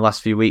 especially in the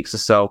last few weeks or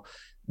so.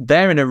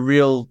 They're in a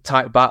real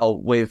tight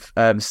battle with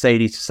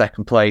Mercedes for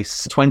second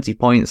place, 20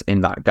 points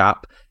in that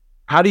gap.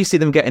 How do you see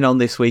them getting on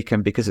this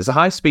weekend? Because it's a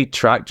high-speed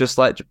track, just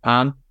like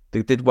Japan.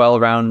 They did well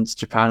around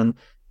Japan.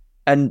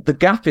 And the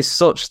gap is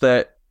such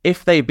that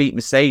if they beat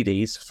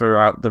Mercedes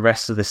throughout the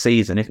rest of the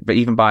season, but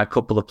even by a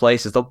couple of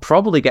places, they'll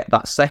probably get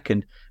that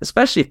second,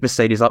 especially if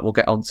Mercedes, like we'll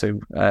get onto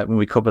when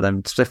we cover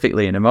them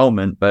specifically in a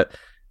moment, but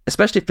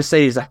especially if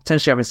Mercedes are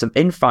potentially having some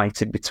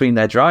infighting between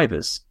their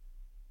drivers.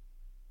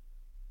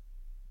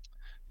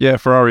 Yeah,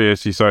 Ferrari,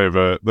 as you say,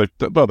 they've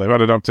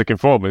had an uptick in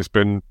form. It's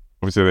been,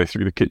 obviously, they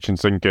threw the kitchen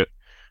sink at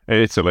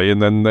Italy,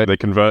 and then they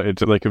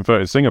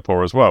converted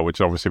Singapore as well,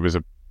 which obviously was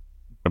a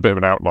bit of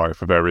an outlier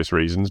for various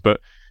reasons. But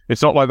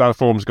it's not like that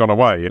form's gone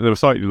away. They were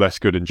slightly less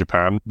good in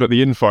Japan, but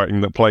the infighting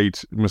that played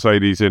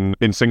Mercedes in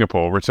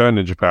Singapore returned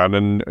in Japan,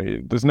 and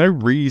there's no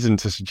reason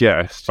to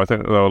suggest. I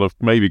think they'll have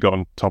maybe got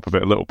on top of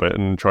it a little bit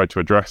and tried to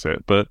address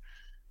it, but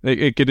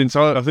it could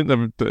inside. I think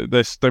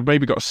they've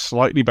maybe got a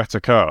slightly better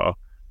car.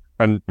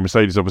 And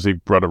Mercedes obviously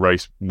run a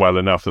race well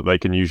enough that they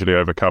can usually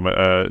overcome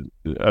a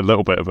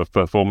little bit of a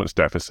performance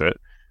deficit.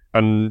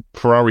 And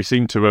Ferrari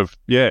seem to have,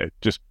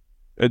 just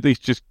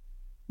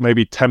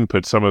maybe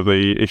tempered some of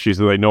the issues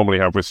that they normally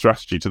have with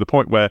strategy to the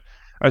point where,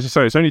 as you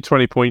say, it's only a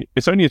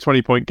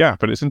 20-point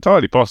gap, and it's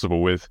entirely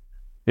possible with,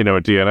 a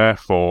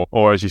DNF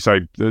or as you say,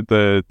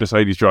 the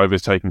Mercedes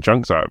drivers taking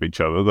chunks out of each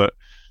other, that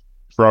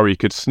Ferrari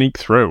could sneak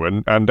through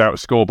and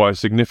outscore by a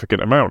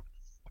significant amount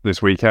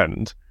this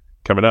weekend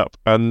coming up,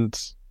 and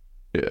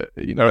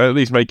at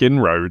least make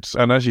inroads.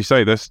 And as you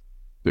say, there's,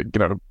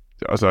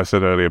 as I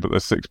said earlier, but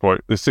there's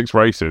 6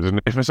 races,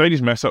 and if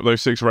Mercedes mess up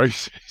those 6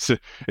 races,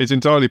 it's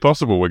entirely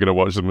possible we're going to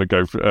watch them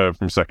go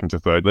from second to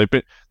third.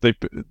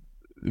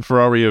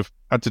 Ferrari have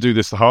had to do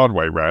this the hard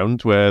way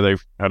round, where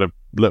they've had a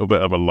little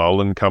bit of a lull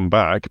and come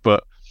back.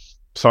 But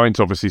Sainz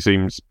obviously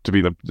seems to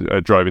be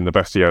driving the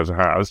best he ever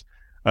has.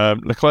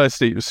 Leclerc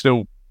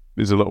still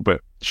is a little bit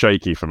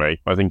shaky for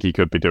me. I think he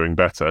could be doing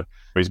better.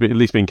 He's at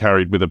least been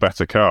carried with a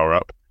better car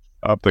up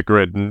the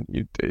grid,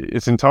 and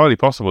it's entirely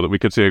possible that we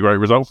could see a great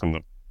result from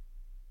them.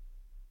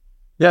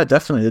 Yeah,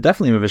 definitely. They're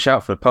definitely with a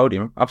shout for the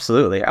podium.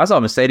 Absolutely. As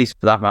are Mercedes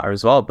for that matter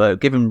as well.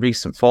 But given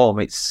recent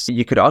form,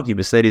 you could argue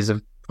Mercedes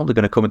are probably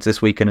going to come into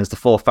this weekend as the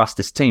 4th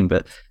fastest team.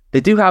 But they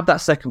do have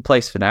that second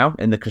place for now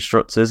in the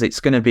Constructors.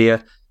 It's going to be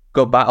a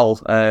good battle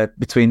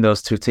between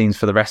those two teams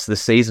for the rest of the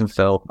season,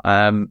 Phil.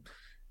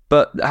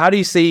 But how do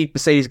you see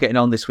Mercedes getting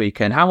on this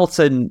weekend?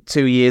 Hamilton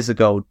 2 years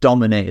ago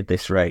dominated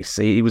this race.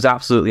 He was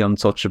absolutely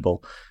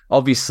untouchable.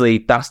 Obviously,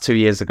 that's 2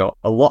 years ago.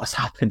 A lot has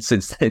happened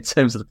since then in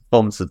terms of the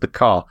performance of the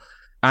car.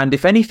 And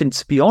if anything,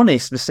 to be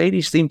honest,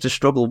 Mercedes seem to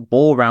struggle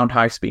more around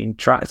high-speed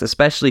tracks,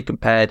 especially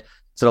compared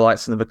to the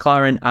likes of the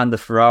McLaren and the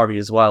Ferrari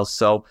as well.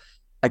 So,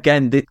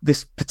 again,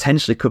 this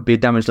potentially could be a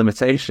damage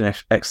limitation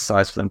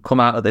exercise for them.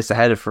 Come out of this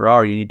ahead of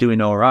Ferrari and you're doing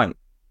all right.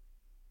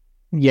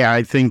 Yeah,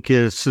 I think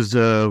this is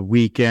a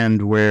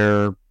weekend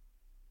where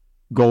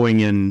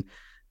going and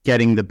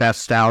getting the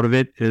best out of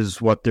it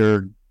is what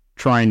they're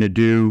trying to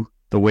do.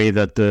 The way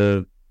that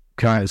the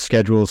kind of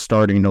schedule is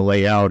starting to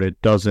lay out, it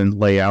doesn't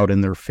lay out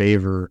in their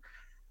favor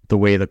the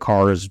way the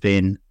car has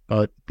been.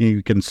 But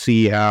you can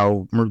see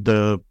how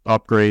the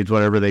upgrades,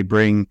 whatever they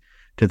bring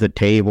to the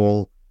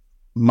table,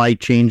 might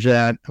change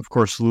that. Of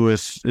course,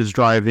 Lewis has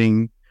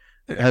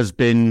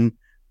been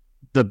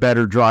the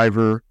better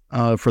driver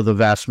for the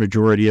vast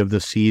majority of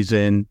the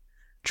season.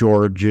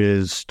 George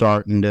is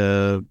starting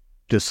to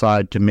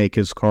decide to make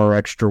his car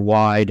extra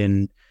wide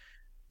and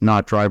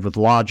not drive with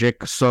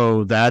logic.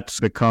 So that's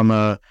become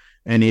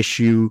an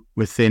issue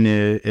within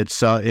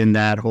itself in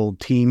that whole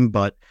team.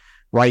 But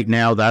right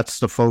now, that's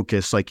the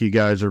focus. Like you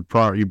guys you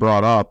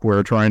brought up,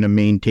 we're trying to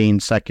maintain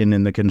second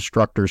in the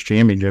Constructors'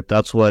 Championship.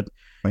 That's what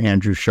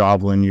Andrew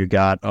Shovlin, you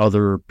got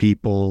other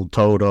people,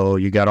 Toto,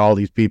 you got all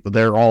these people.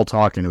 They're all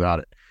talking about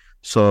it.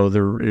 So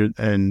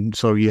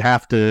you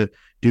have to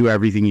do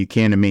everything you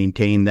can to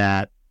maintain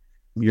that.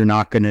 You're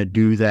not going to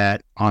do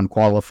that on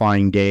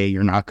qualifying day.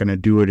 You're not going to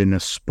do it in a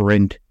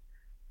sprint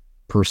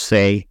per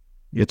se.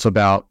 It's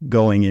about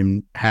going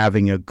and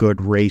having a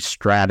good race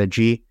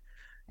strategy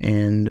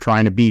and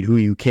trying to beat who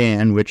you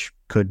can, which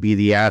could be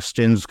the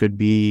Astons, could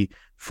be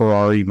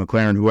Ferrari,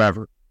 McLaren,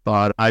 whoever.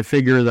 But I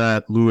figure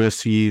that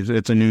Lewis,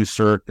 it's a new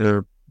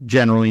circuit,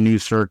 generally new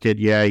circuit.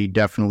 Yeah, he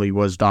definitely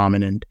was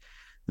dominant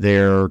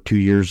there 2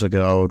 years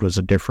ago. It was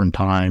a different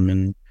time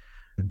and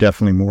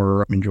definitely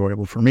more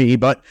enjoyable for me.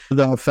 But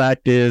the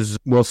fact is,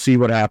 we'll see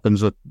what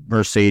happens with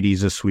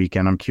Mercedes this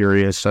weekend. I'm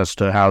curious as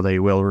to how they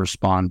will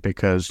respond,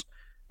 because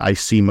I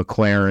see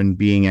McLaren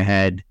being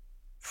ahead.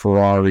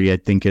 Ferrari, I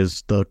think,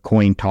 is the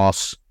coin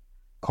toss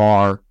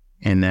car,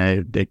 and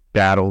the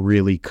battle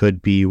really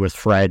could be with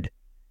Fred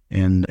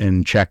and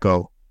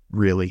Checo,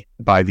 really,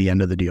 by the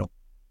end of the deal.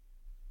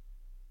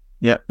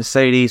 Yeah,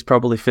 Mercedes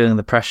probably feeling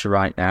the pressure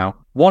right now.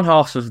 one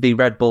half of the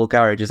Red Bull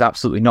garage is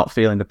absolutely not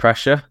feeling the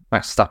pressure.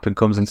 Max Verstappen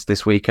comes into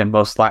this weekend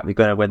most likely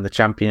going to win the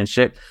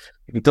championship.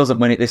 If he doesn't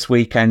win it this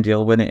weekend,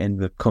 he'll win it in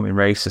the coming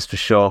races for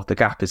sure. The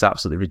gap is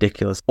absolutely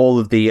ridiculous. All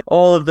of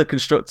the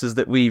constructors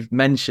that we've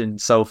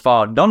mentioned so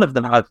far, none of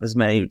them have as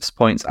many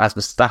points as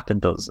Verstappen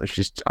does, which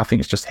is, I think,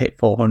 it's just hit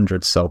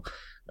 400. So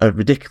a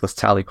ridiculous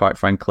tally, quite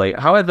frankly.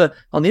 However,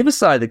 on the other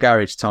side of the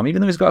garage, Tom,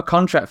 even though he's got a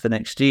contract for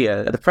next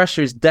year, the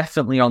pressure is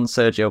definitely on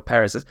Sergio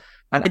Perez.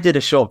 And I did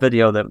a short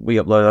video that we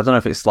uploaded. I don't know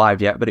if it's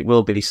live yet, but it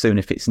will be soon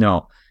if it's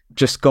not.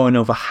 Just going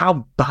over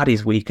how bad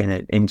his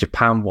weekend in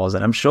Japan was.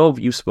 And I'm sure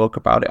you spoke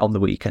about it on the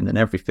weekend and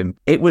everything.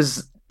 It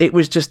was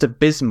just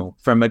abysmal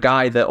from a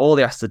guy that all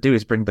he has to do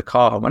is bring the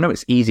car home. I know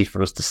it's easy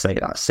for us to say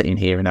that sitting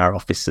here in our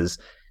offices,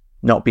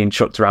 not being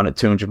chucked around at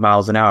 200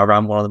 miles an hour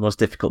around one of the most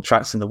difficult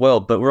tracks in the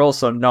world, but we're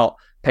also not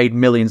paid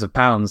millions of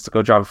pounds to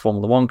go drive a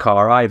Formula One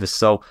car either.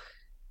 So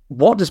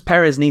what does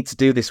Perez need to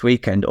do this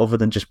weekend other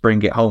than just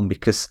bring it home?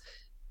 Because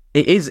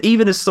it is,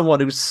 even as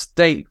someone who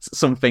staked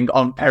something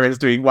on Perez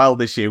doing well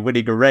this year,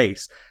 winning a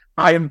race,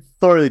 I am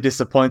thoroughly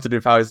disappointed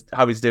with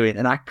how he's doing,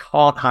 and I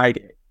can't hide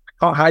it.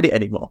 I can't hide it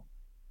anymore.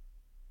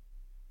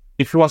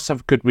 If he wants to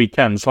have a good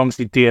weekend, as long as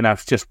he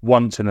DNFs just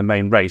once in the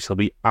main race, he'll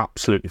be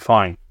absolutely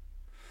fine.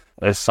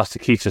 That's the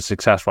key to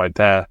success right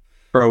there.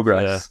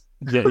 Progress.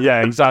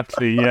 Yeah,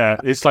 exactly. Yeah,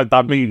 it's like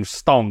that meme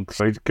stonks.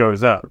 So it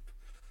goes up.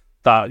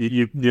 That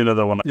you know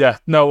the one. Yeah,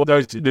 no,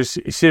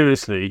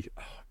 seriously,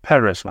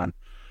 Perez, man.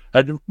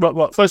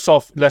 Well, first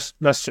off, let's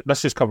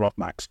just cover off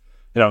Max.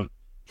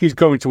 He's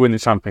going to win the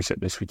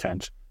championship this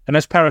weekend.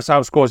 Unless Perez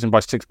outscores him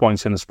by 6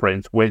 points in the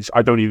sprint, which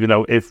I don't even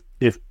know if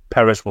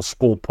Perez will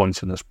score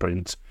points in the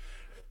sprint.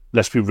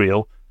 Let's be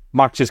real.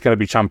 Max is going to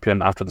be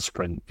champion after the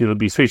sprint. He'll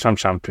be 3-time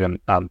champion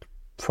and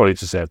fully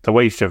deserved. The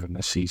way he's driven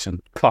this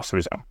season, class of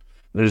his own.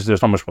 There's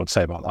not much more to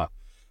say about that.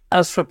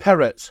 As for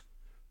Perez,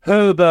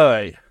 oh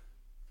boy,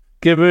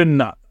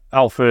 given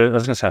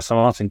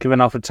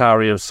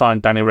AlphaTauri have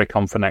signed Danny Rick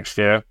on for next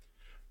year,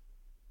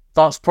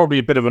 that's probably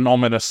a bit of an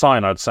ominous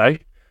sign, I'd say.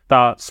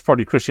 That's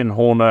probably Christian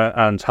Horner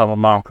and Helmut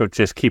Marko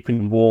just keeping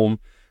him warm,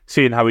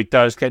 seeing how he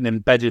does, getting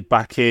embedded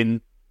back in,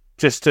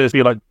 just to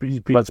be like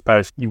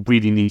Perez, you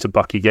really need to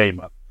buck your game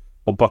up,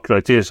 or buck your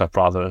ideas up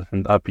rather,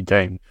 and up your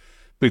game.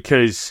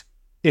 Because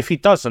if he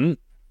doesn't,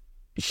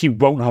 he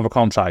won't have a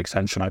contract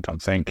extension, I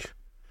don't think.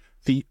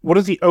 One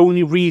of the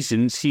only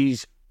reasons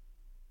he's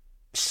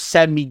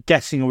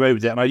semi-getting away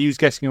with it, and I use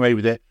getting away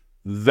with it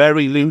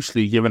very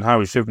loosely given how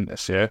he's driven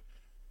this year,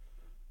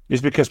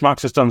 is because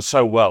Max has done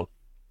so well.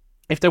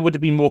 If there would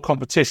have been more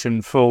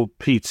competition for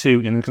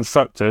P2 in the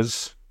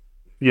constructors,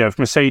 if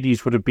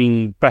Mercedes would have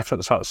been better at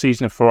the start of the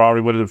season, if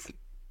Ferrari would have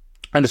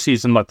ended the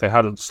season like they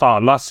had at the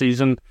start of last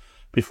season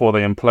before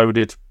they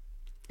imploded,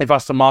 if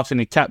Aston Martin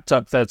had kept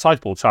up their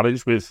title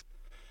challenge with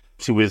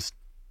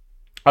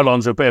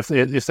Alonso, but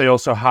if they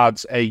also had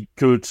a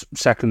good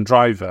second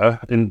driver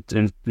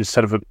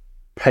instead of a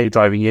pay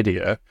driving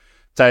idiot,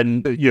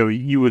 then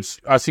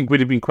I think we'd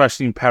have been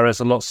questioning Perez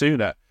a lot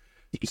sooner.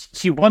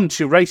 He won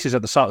 2 races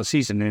at the start of the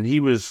season, and he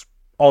was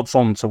odds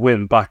on to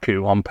win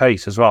Baku on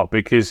pace as well,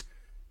 because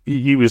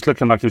he was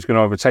looking like he was going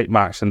to overtake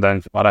Max and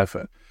then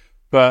whatever.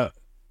 But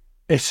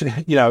he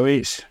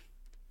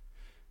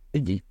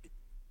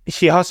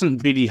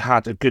hasn't really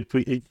had a good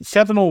week. He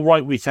had an all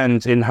right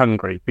weekend in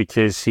Hungary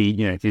because he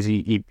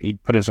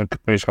put his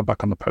car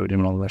back on the podium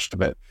and all the rest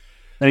of it.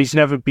 And he's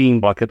never been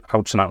like an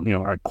out and out,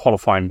 a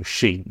qualifying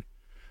machine.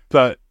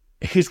 But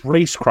his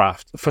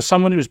racecraft, for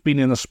someone who's been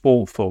in the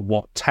sport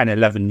for 10,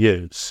 11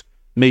 years,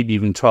 maybe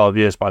even 12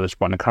 years by this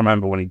point, I can't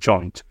remember when he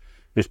joined.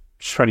 It was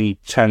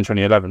 2010,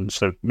 2011,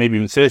 so maybe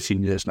even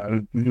 13 years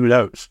now. Who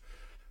knows?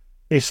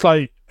 It's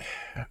like,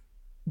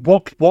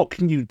 what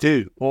can you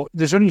do? Well,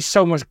 there's only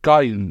so much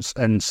guidance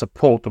and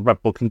support the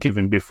Red Bull can give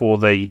him before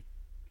they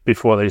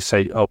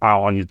say, "Oh,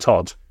 ow on your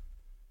Todd."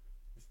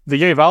 They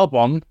gave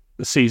Albon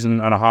a season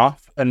and a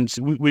half, and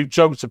we've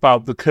joked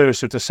about the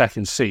curse of the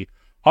second seat.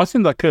 I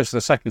think that curse of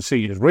the second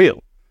seat is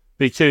real,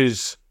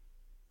 because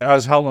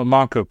as Helmut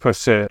Marko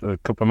put it a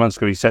couple of months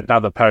ago, he said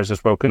now that Perez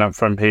has woken up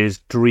from his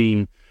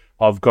dream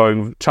of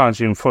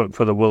challenging for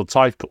the world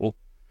title,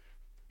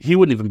 he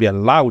wouldn't even be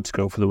allowed to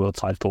go for the world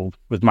title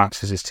with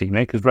Max as his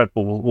teammate, because Red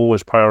Bull will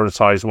always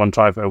prioritise one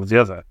driver over the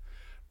other.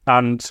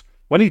 And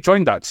when he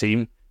joined that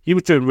team, he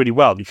was doing really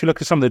well. If you look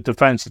at some of the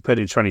defence he played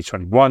in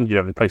 2021,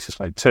 in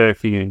places like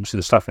Turkey, and you see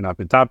the stuff in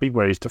Abu Dhabi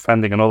where he's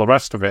defending and all the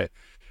rest of it,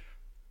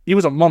 he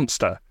was a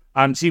monster.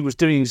 And he was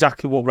doing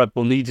exactly what Red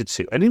Bull needed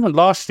to. And even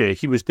last year,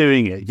 he was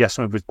doing it. Yes,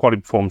 some of his quality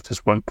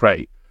performances weren't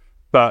great,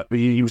 but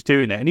he was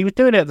doing it. And he was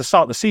doing it at the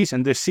start of the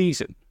season, this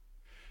season.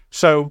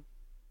 So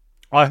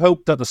I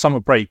hope that the summer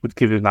break would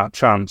give him that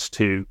chance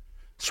to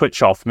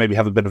switch off, maybe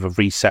have a bit of a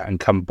reset and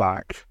come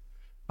back.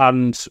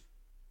 And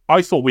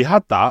I thought we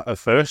had that at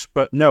first,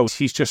 but no,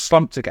 he's just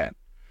slumped again.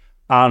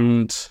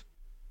 And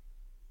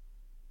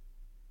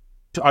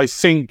I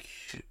think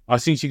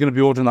you're going to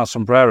be ordering that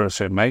sombrero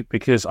soon, mate,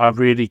 because I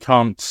really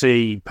can't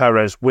see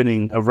Perez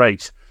winning a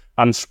race.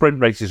 And sprint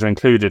races are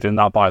included in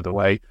that, by the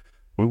way.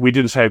 We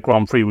didn't say a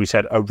Grand Prix, we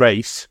said a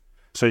race.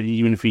 So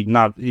even if you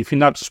nab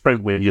the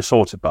sprint win, you're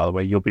sorted, by the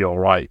way, you'll be all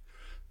right.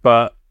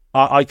 But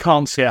I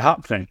can't see it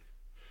happening.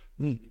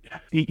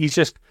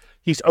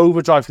 He's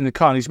overdriving the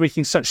car, and he's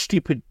making such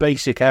stupid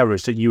basic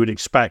errors that you would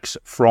expect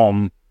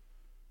from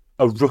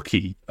a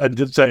rookie. And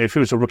if it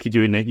was a rookie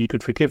doing it, you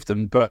could forgive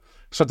them. But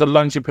so the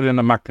lunge you put in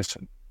on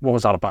Magnussen, what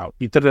was that about?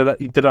 He did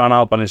it on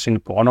Albon in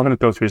Singapore. I'm not going to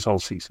go through his whole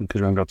season because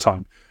we haven't got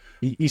time.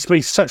 He's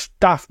made such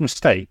daft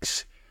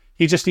mistakes.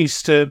 He just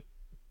needs to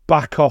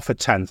back off a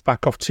tenth,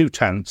 back off 2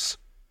 tenths.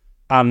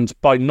 And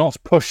by not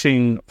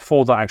pushing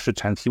for that extra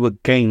tenth, he will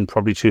gain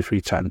probably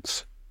 2-3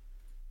 tenths.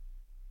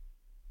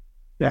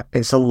 Yeah,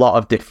 it's a lot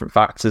of different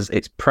factors.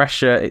 It's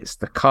pressure, it's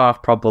the car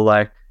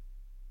probably,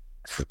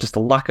 just a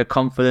lack of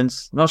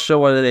confidence. I'm not sure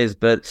what it is,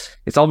 but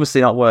it's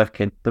obviously not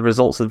working. The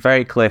results are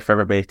very clear for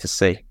everybody to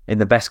see. In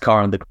the best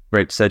car on the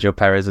grid, Sergio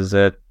Perez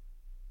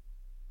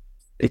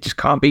it just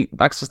can't beat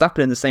Max Verstappen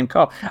in the same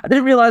car. I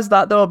didn't realise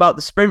that, though, about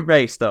the sprint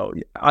race, though.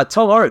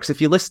 Tom Oryx, if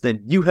you're listening,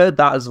 you heard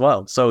that as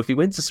well. So if he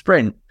wins a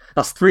sprint,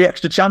 that's 3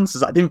 extra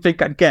chances I didn't think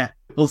I'd get.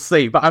 We'll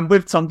see. But I'm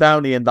with Tom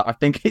Downey in that I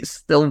think it's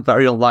still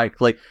very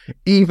unlikely,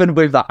 even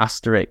with that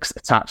asterisk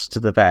attached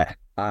to the there.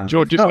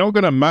 George, it's not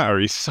going to matter.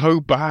 He's so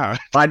bad.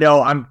 I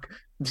know.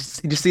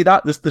 Did you see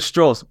that? The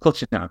straws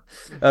clutching now.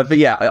 But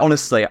yeah,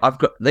 honestly, I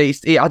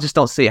just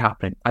don't see it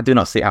happening. I do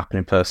not see it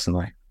happening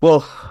personally.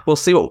 Well, we'll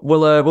see what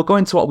we'll go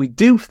into what we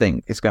do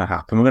think is going to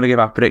happen. We're going to give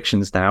our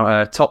predictions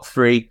now. Top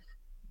 3,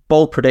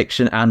 bold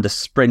prediction, and a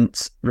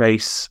sprint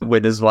race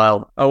win as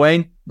well.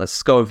 Owain,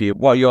 let's go with you.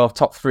 What are your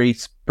top 3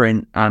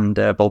 sprint and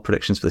bold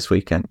predictions for this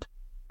weekend?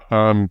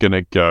 I'm going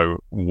to go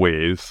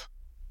with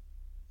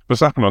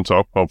Verstappen on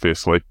top,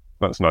 obviously.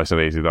 That's nice and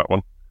easy, that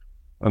one.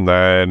 And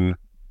then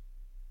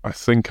I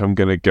think I'm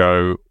going to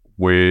go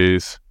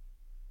with...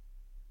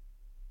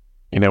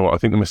 You know what? I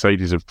think the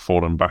Mercedes have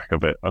fallen back a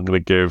bit. I'm going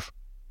to give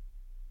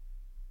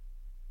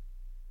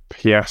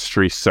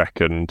Piastri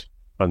second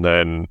and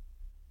then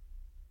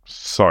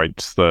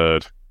Sainz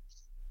third.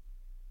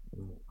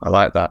 I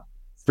like that.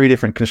 3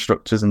 different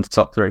constructors in the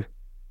top 3.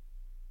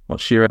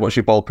 What's your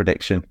bold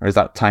prediction? Or is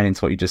that tying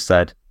into what you just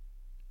said?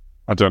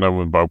 I don't know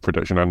when bold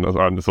prediction. I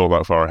hadn't thought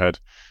that far ahead.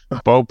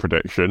 Bold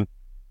prediction: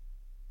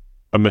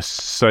 a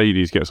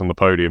Mercedes gets on the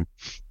podium.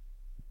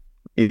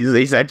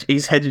 He's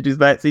hedging his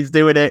bets. He's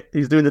doing it.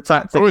 He's doing the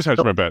tactics. I always hedge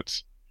my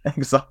bets.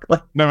 Exactly.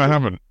 No, I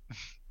haven't.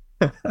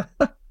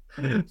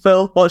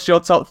 Phil, what's your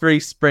top 3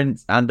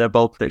 sprint and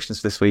bold predictions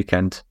for this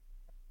weekend?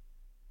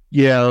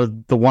 Yeah,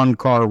 the one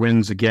car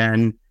wins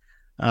again.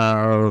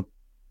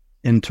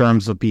 In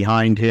terms of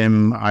behind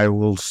him, I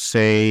will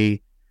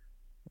say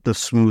the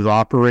smooth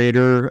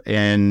operator,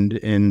 and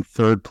in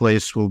third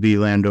place will be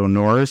Lando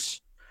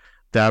Norris.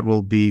 That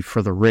will be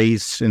for the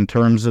race. In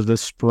terms of the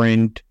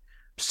sprint,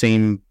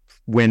 same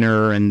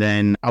winner, and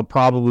then I'll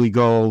probably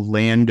go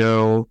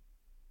Lando,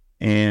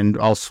 and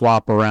I'll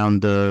swap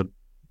around those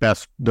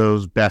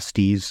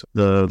besties,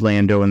 the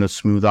Lando and the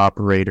smooth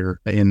operator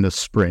in the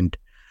sprint.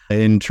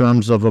 In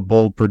terms of a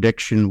bold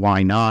prediction,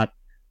 why not?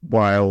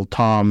 While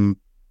Tom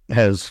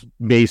has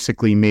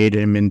basically made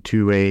him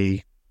into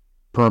a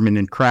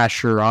permanent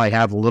crasher, I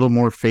have a little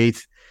more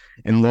faith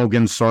in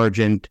Logan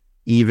Sargent,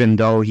 even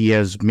though he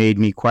has made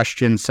me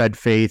question said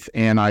faith,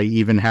 and I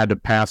even had to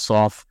pass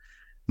off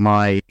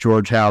my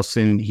George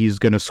Housen. He's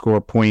going to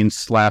score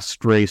points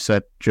last race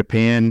at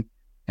Japan,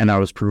 and I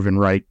was proven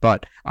right.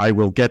 But I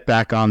will get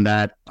back on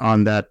that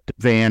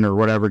van or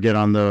whatever, get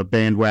on the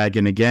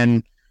bandwagon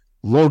again.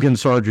 Logan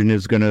Sargent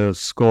is going to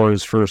score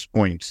his first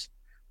points,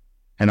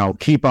 and I'll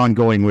keep on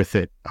going with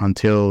it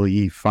until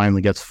he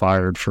finally gets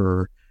fired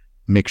for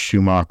Mick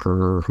Schumacher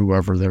or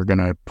whoever they're going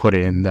to put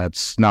in.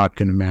 That's not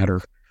going to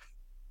matter.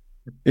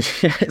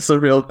 It's a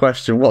real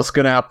question. What's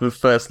going to happen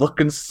first?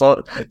 Logan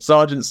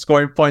Sargent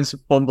scoring points for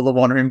Formula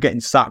One or him getting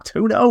sacked?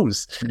 Who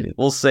knows?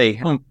 We'll see.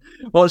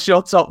 What's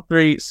your top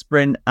 3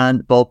 sprint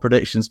and bold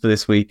predictions for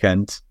this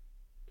weekend?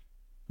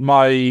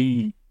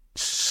 My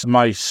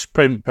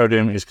sprint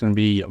podium is going to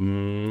be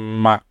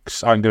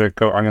Max. I'm going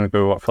to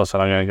go what Phil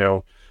said. I'm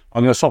going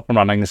to swap them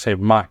around. I'm going to say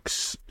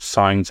Max,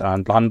 Sainz,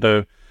 and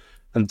Lando.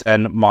 And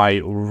then my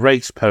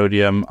race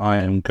podium, I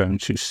am going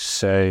to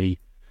say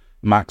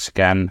Max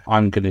again.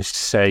 I'm going to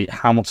say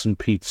Hamilton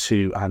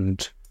P2,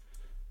 and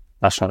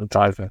that's not a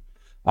driver.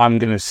 I'm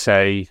going to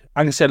say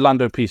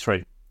Lando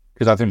P3,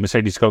 because I think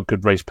Mercedes got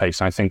good race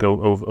pace, and I think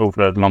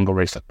over a longer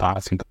race like that, I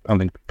think it'll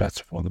be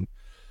better for them.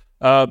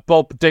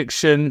 Bold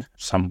prediction,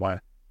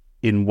 somewhere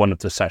in one of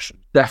the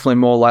sessions. Definitely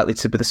more likely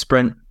to be the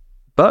sprint,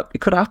 but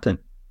it could happen.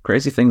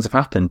 Crazy things have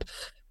happened.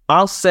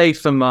 I'll say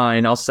for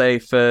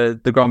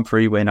the Grand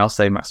Prix win, I'll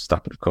say Max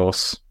Verstappen, of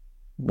course.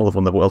 Will have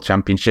won the World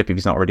Championship if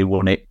he's not already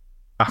won it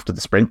after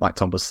the sprint, like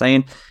Tom was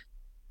saying.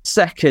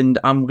 Second,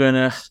 I'm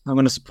gonna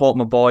support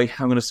my boy.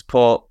 I'm gonna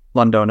support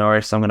Lando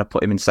Norris. I'm gonna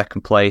put him in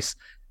second place.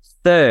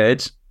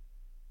 Third,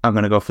 I'm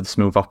gonna go for the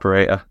smooth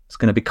operator. It's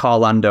gonna be Carl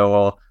Lando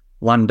or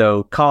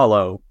Lando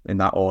Carlo in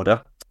that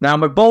order. Now,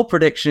 my bold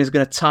prediction is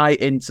going to tie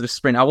into the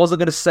sprint. I wasn't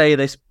going to say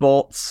this,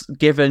 but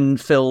given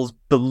Phil's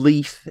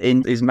belief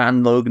in his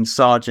man, Logan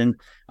Sargent,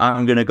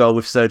 I'm going to go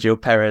with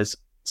Sergio Perez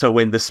to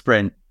win the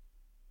sprint.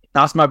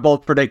 That's my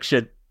bold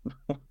prediction.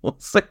 We'll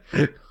see.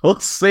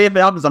 We'll see if it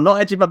happens. I'm not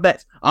hedging my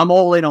bets. I'm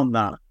all in on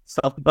that.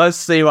 So let's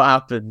see what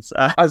happens.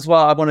 As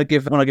well, I want to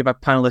give our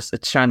panelists a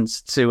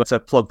chance to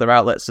plug their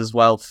outlets as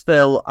well.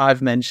 Phil,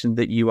 I've mentioned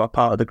that you are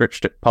part of the Grip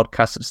Strip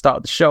podcast at the start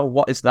of the show.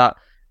 What is that,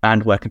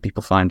 and where can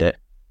people find it?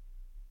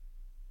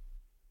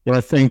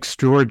 Well, thanks,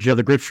 George.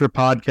 The Grip Strip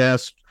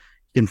podcast,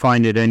 you can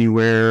find it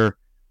anywhere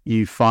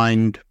you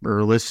find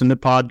or listen to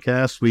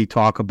podcasts. We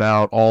talk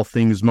about all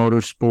things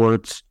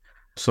motorsports.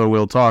 So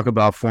we'll talk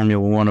about Formula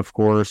One, of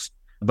course,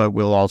 but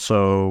we'll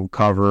also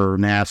cover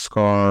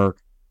NASCAR,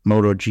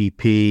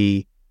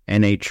 MotoGP,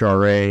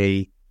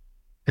 NHRA,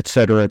 et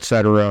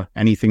cetera,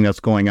 anything that's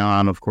going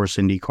on. Of course,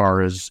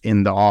 IndyCar is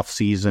in the off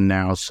season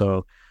now,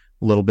 so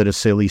a little bit of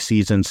silly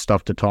season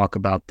stuff to talk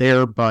about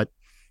there, but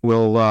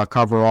we'll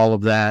cover all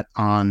of that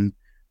on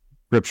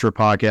Gripster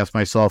Podcast,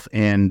 myself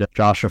and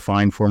Josh, a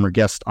fine former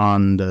guest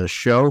on the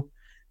show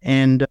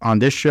and on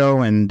this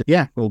show. And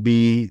yeah, we'll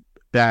be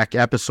back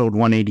episode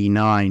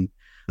 189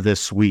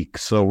 this week.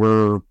 So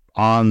we're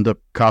on the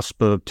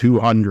cusp of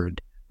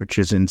 200, which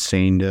is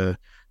insane to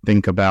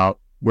think about,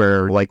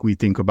 where like we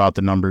think about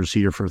the numbers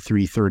here for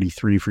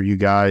 333 for you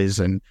guys,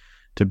 and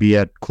to be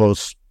at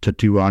close to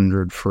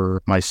 200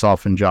 for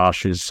myself and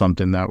Josh is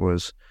something that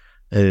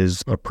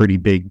is a pretty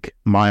big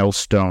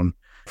milestone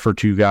for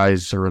two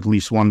guys, or at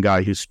least one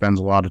guy who spends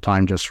a lot of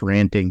time just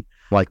ranting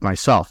like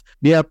myself.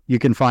 Yep, you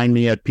can find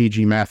me at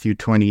PG Matthew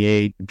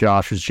 28.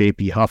 Josh is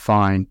JP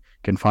Huffine.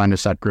 You can find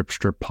us at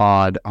Gripstrip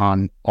Pod.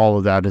 On all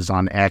of that is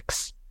on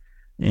X.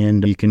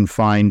 And you can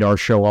find our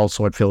show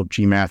also at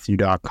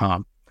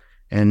philipgmatthew.com.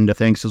 And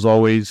thanks as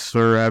always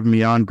for having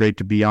me on. Great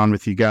to be on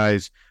with you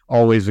guys.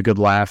 Always a good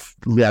laugh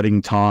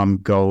letting Tom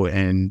go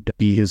and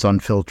be his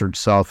unfiltered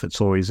self. It's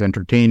always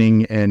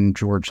entertaining. And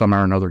George,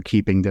 somehow or another,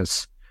 keeping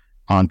this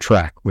on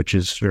track, which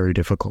is very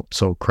difficult.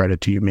 So credit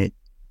to you, mate.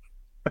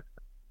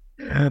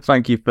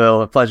 Thank you,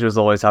 Phil. A pleasure as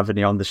always having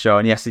you on the show.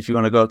 And yes, if you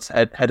want to go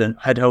to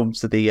head home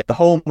to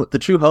the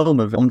true home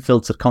of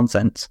unfiltered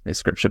content, it's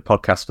Scripture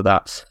Podcast for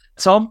that.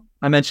 Tom,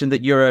 I mentioned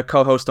that you're a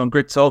co-host on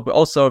Grid Talk, but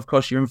also, of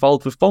course, you're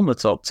involved with Formula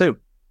Talk too.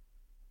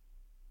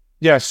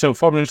 Yeah, so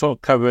Formula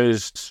Talk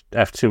covers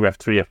F2,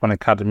 F3, F1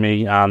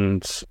 Academy,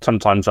 and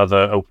sometimes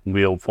other open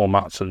wheel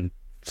formats, and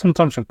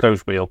sometimes some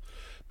closed wheel.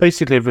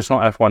 Basically, if it's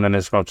not F1 and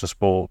it's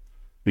motorsport,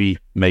 we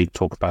may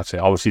talk about it.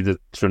 Obviously, there's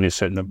only a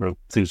certain number of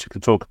things we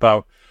can talk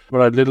about.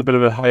 We're a little bit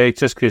of a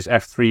hiatus because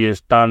F3 is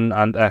done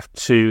and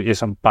F2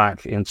 isn't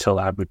back until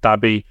Abu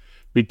Dhabi.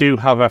 We do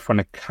have F1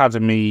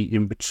 Academy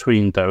in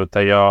between, though.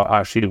 They are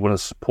actually one of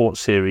the support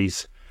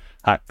series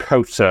at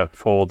Qatar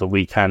for the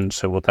weekend,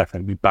 so we'll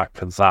definitely be back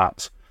for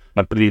that.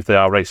 I believe they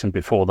are racing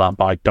before that,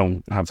 but I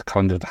don't have the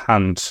calendar to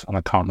hand, and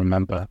I can't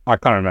remember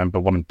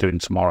what I'm doing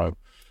tomorrow.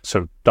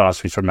 So don't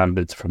ask me to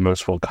remember for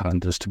most full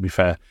calendars, to be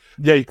fair.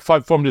 Yeah, you can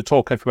find Formula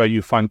Talk everywhere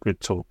you find Grid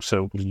Talk,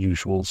 so the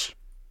usuals.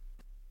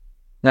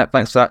 Yeah,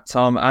 thanks for that,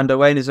 Tom. And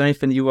Wayne, is there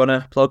anything you want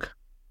to plug?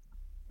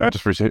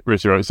 Just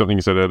reiterate something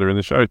you said earlier in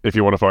the show. If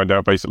you want to find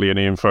out basically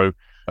any info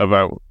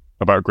about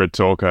Grid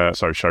Talk,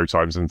 so show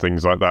times and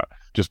things like that,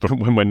 just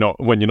when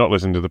you're not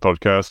listening to the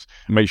podcast,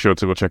 make sure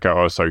to go check out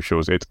our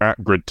socials. It's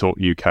at Grid Talk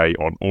UK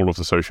on all of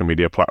the social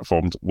media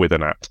platforms with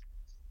an @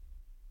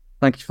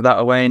 Thank you for that,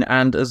 Owain.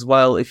 And as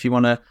well, if you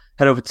want to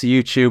head over to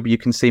YouTube, you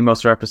can see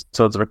most of our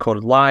episodes are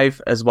recorded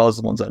live, as well as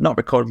the ones that are not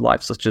recorded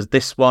live, such as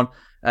this one.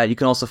 You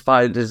can also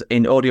find us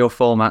in audio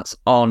formats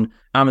on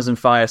Amazon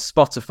Fire,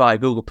 Spotify,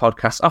 Google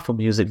Podcasts, Apple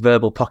Music,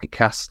 Verbal, Pocket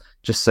Casts.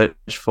 Just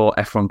search for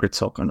F1 Grid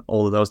Talk on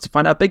all of those to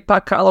find out a big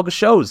back catalogue of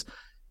shows.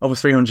 Over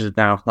 300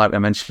 now, like I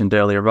mentioned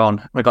earlier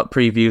on. We've got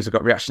previews, we've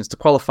got reactions to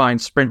qualifying,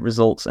 sprint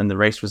results, and the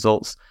race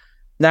results.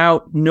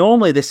 Now,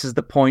 normally this is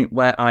the point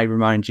where I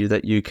remind you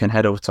that you can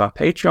head over to our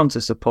Patreon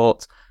to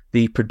support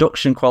the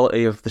production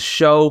quality of the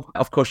show.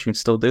 Of course, you can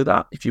still do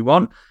that if you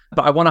want,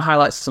 but I want to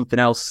highlight something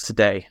else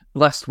today.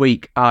 Last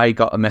week, I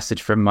got a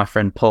message from my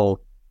friend Paul,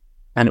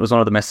 and it was one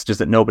of the messages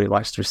that nobody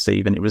likes to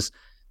receive, and it was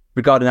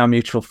regarding our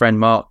mutual friend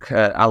Mark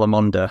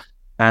Alamonda,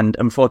 and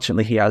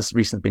unfortunately, he has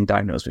recently been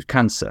diagnosed with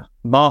cancer.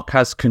 Mark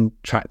has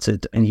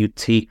contracted an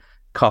UT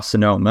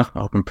carcinoma, I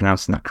hope I'm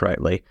pronouncing that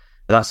correctly.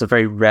 That's a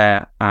very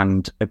rare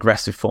and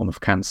aggressive form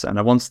of cancer. And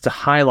I wanted to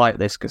highlight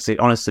this because it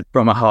honestly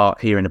broke my heart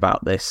hearing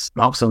about this.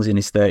 Mark's only in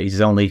his 30s. He's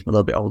only a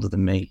little bit older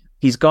than me.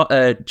 He's got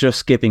a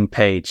Just Giving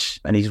page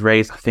and he's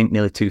raised, I think,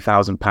 nearly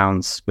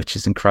 £2,000, which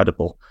is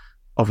incredible.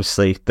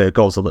 Obviously, the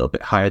goal's a little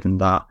bit higher than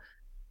that.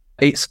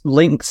 It's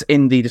linked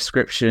in the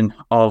description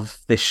of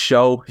this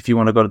show. If you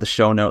want to go to the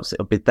show notes,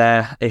 it'll be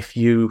there. If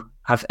you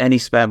have any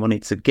spare money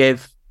to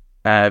give,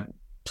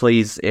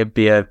 please, it'd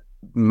be a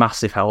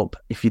massive help.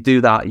 If you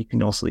do that, you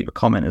can also leave a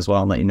comment as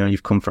well and let you know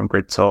you've come from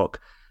Grid Talk.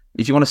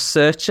 If you want to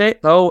search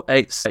it, though,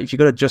 it's if you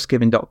go to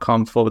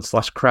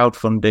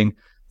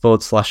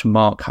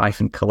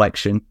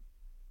justgiving.com/crowdfunding/Mark-collection,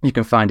 You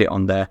can find it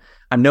on there.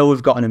 I know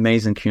we've got an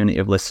amazing community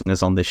of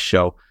listeners on this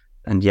show.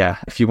 And yeah,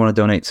 if you want to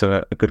donate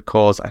to a good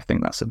cause, I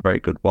think that's a very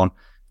good one.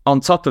 On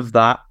top of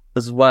that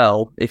as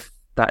well, if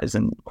that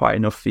isn't quite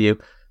enough for you,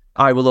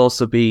 I will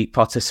also be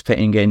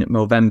participating in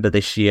Movember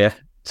this year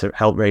to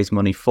help raise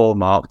money for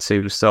Mark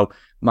II. So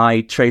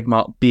my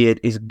trademark beard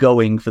is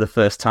going for the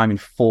first time in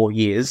 4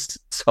 years.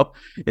 So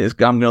I'm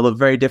going to look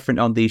very different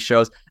on these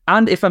shows.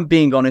 And if I'm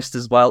being honest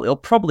as well, it'll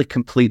probably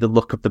complete the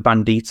look of the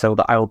bandito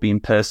that I will be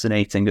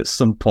impersonating at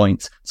some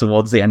point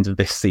towards the end of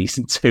this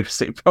season too.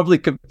 So it probably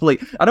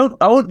complete. I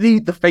won't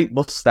need the fake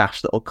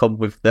mustache that will come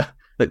with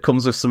that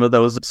comes with some of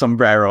those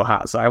sombrero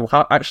hats. I will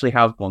actually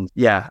have one.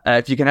 Yeah,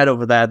 if you can head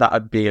over there, that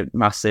would be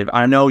massive.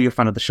 I know you're a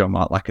fan of the show,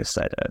 Mark, like I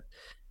said.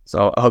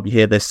 So I hope you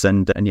hear this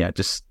and yeah,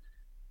 just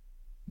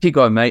keep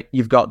going, mate.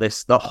 You've got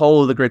this. The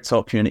whole of the Grid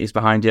Talk community is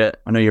behind you.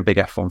 I know you're a big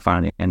F1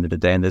 fan at the end of the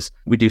day, and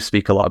we do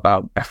speak a lot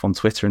about F1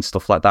 Twitter and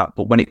stuff like that.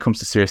 But when it comes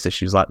to serious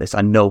issues like this,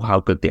 I know how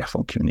good the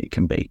F1 community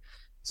can be.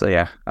 So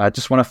yeah, I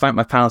just want to thank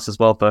my panelists as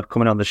well for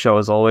coming on the show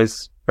as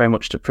always. Very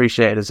much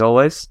appreciated as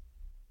always.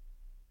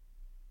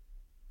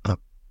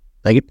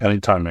 Thank you.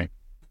 Anytime, mate.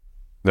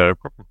 No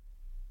problem.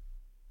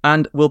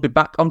 And we'll be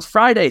back on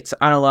Friday to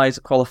analyse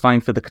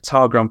qualifying for the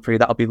Qatar Grand Prix.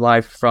 That'll be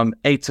live from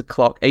 8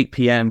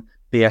 p.m.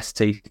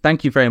 BST.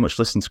 Thank you very much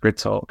for listening to Grid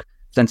Talk,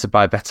 presented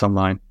by Bet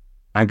Online,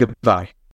 and goodbye.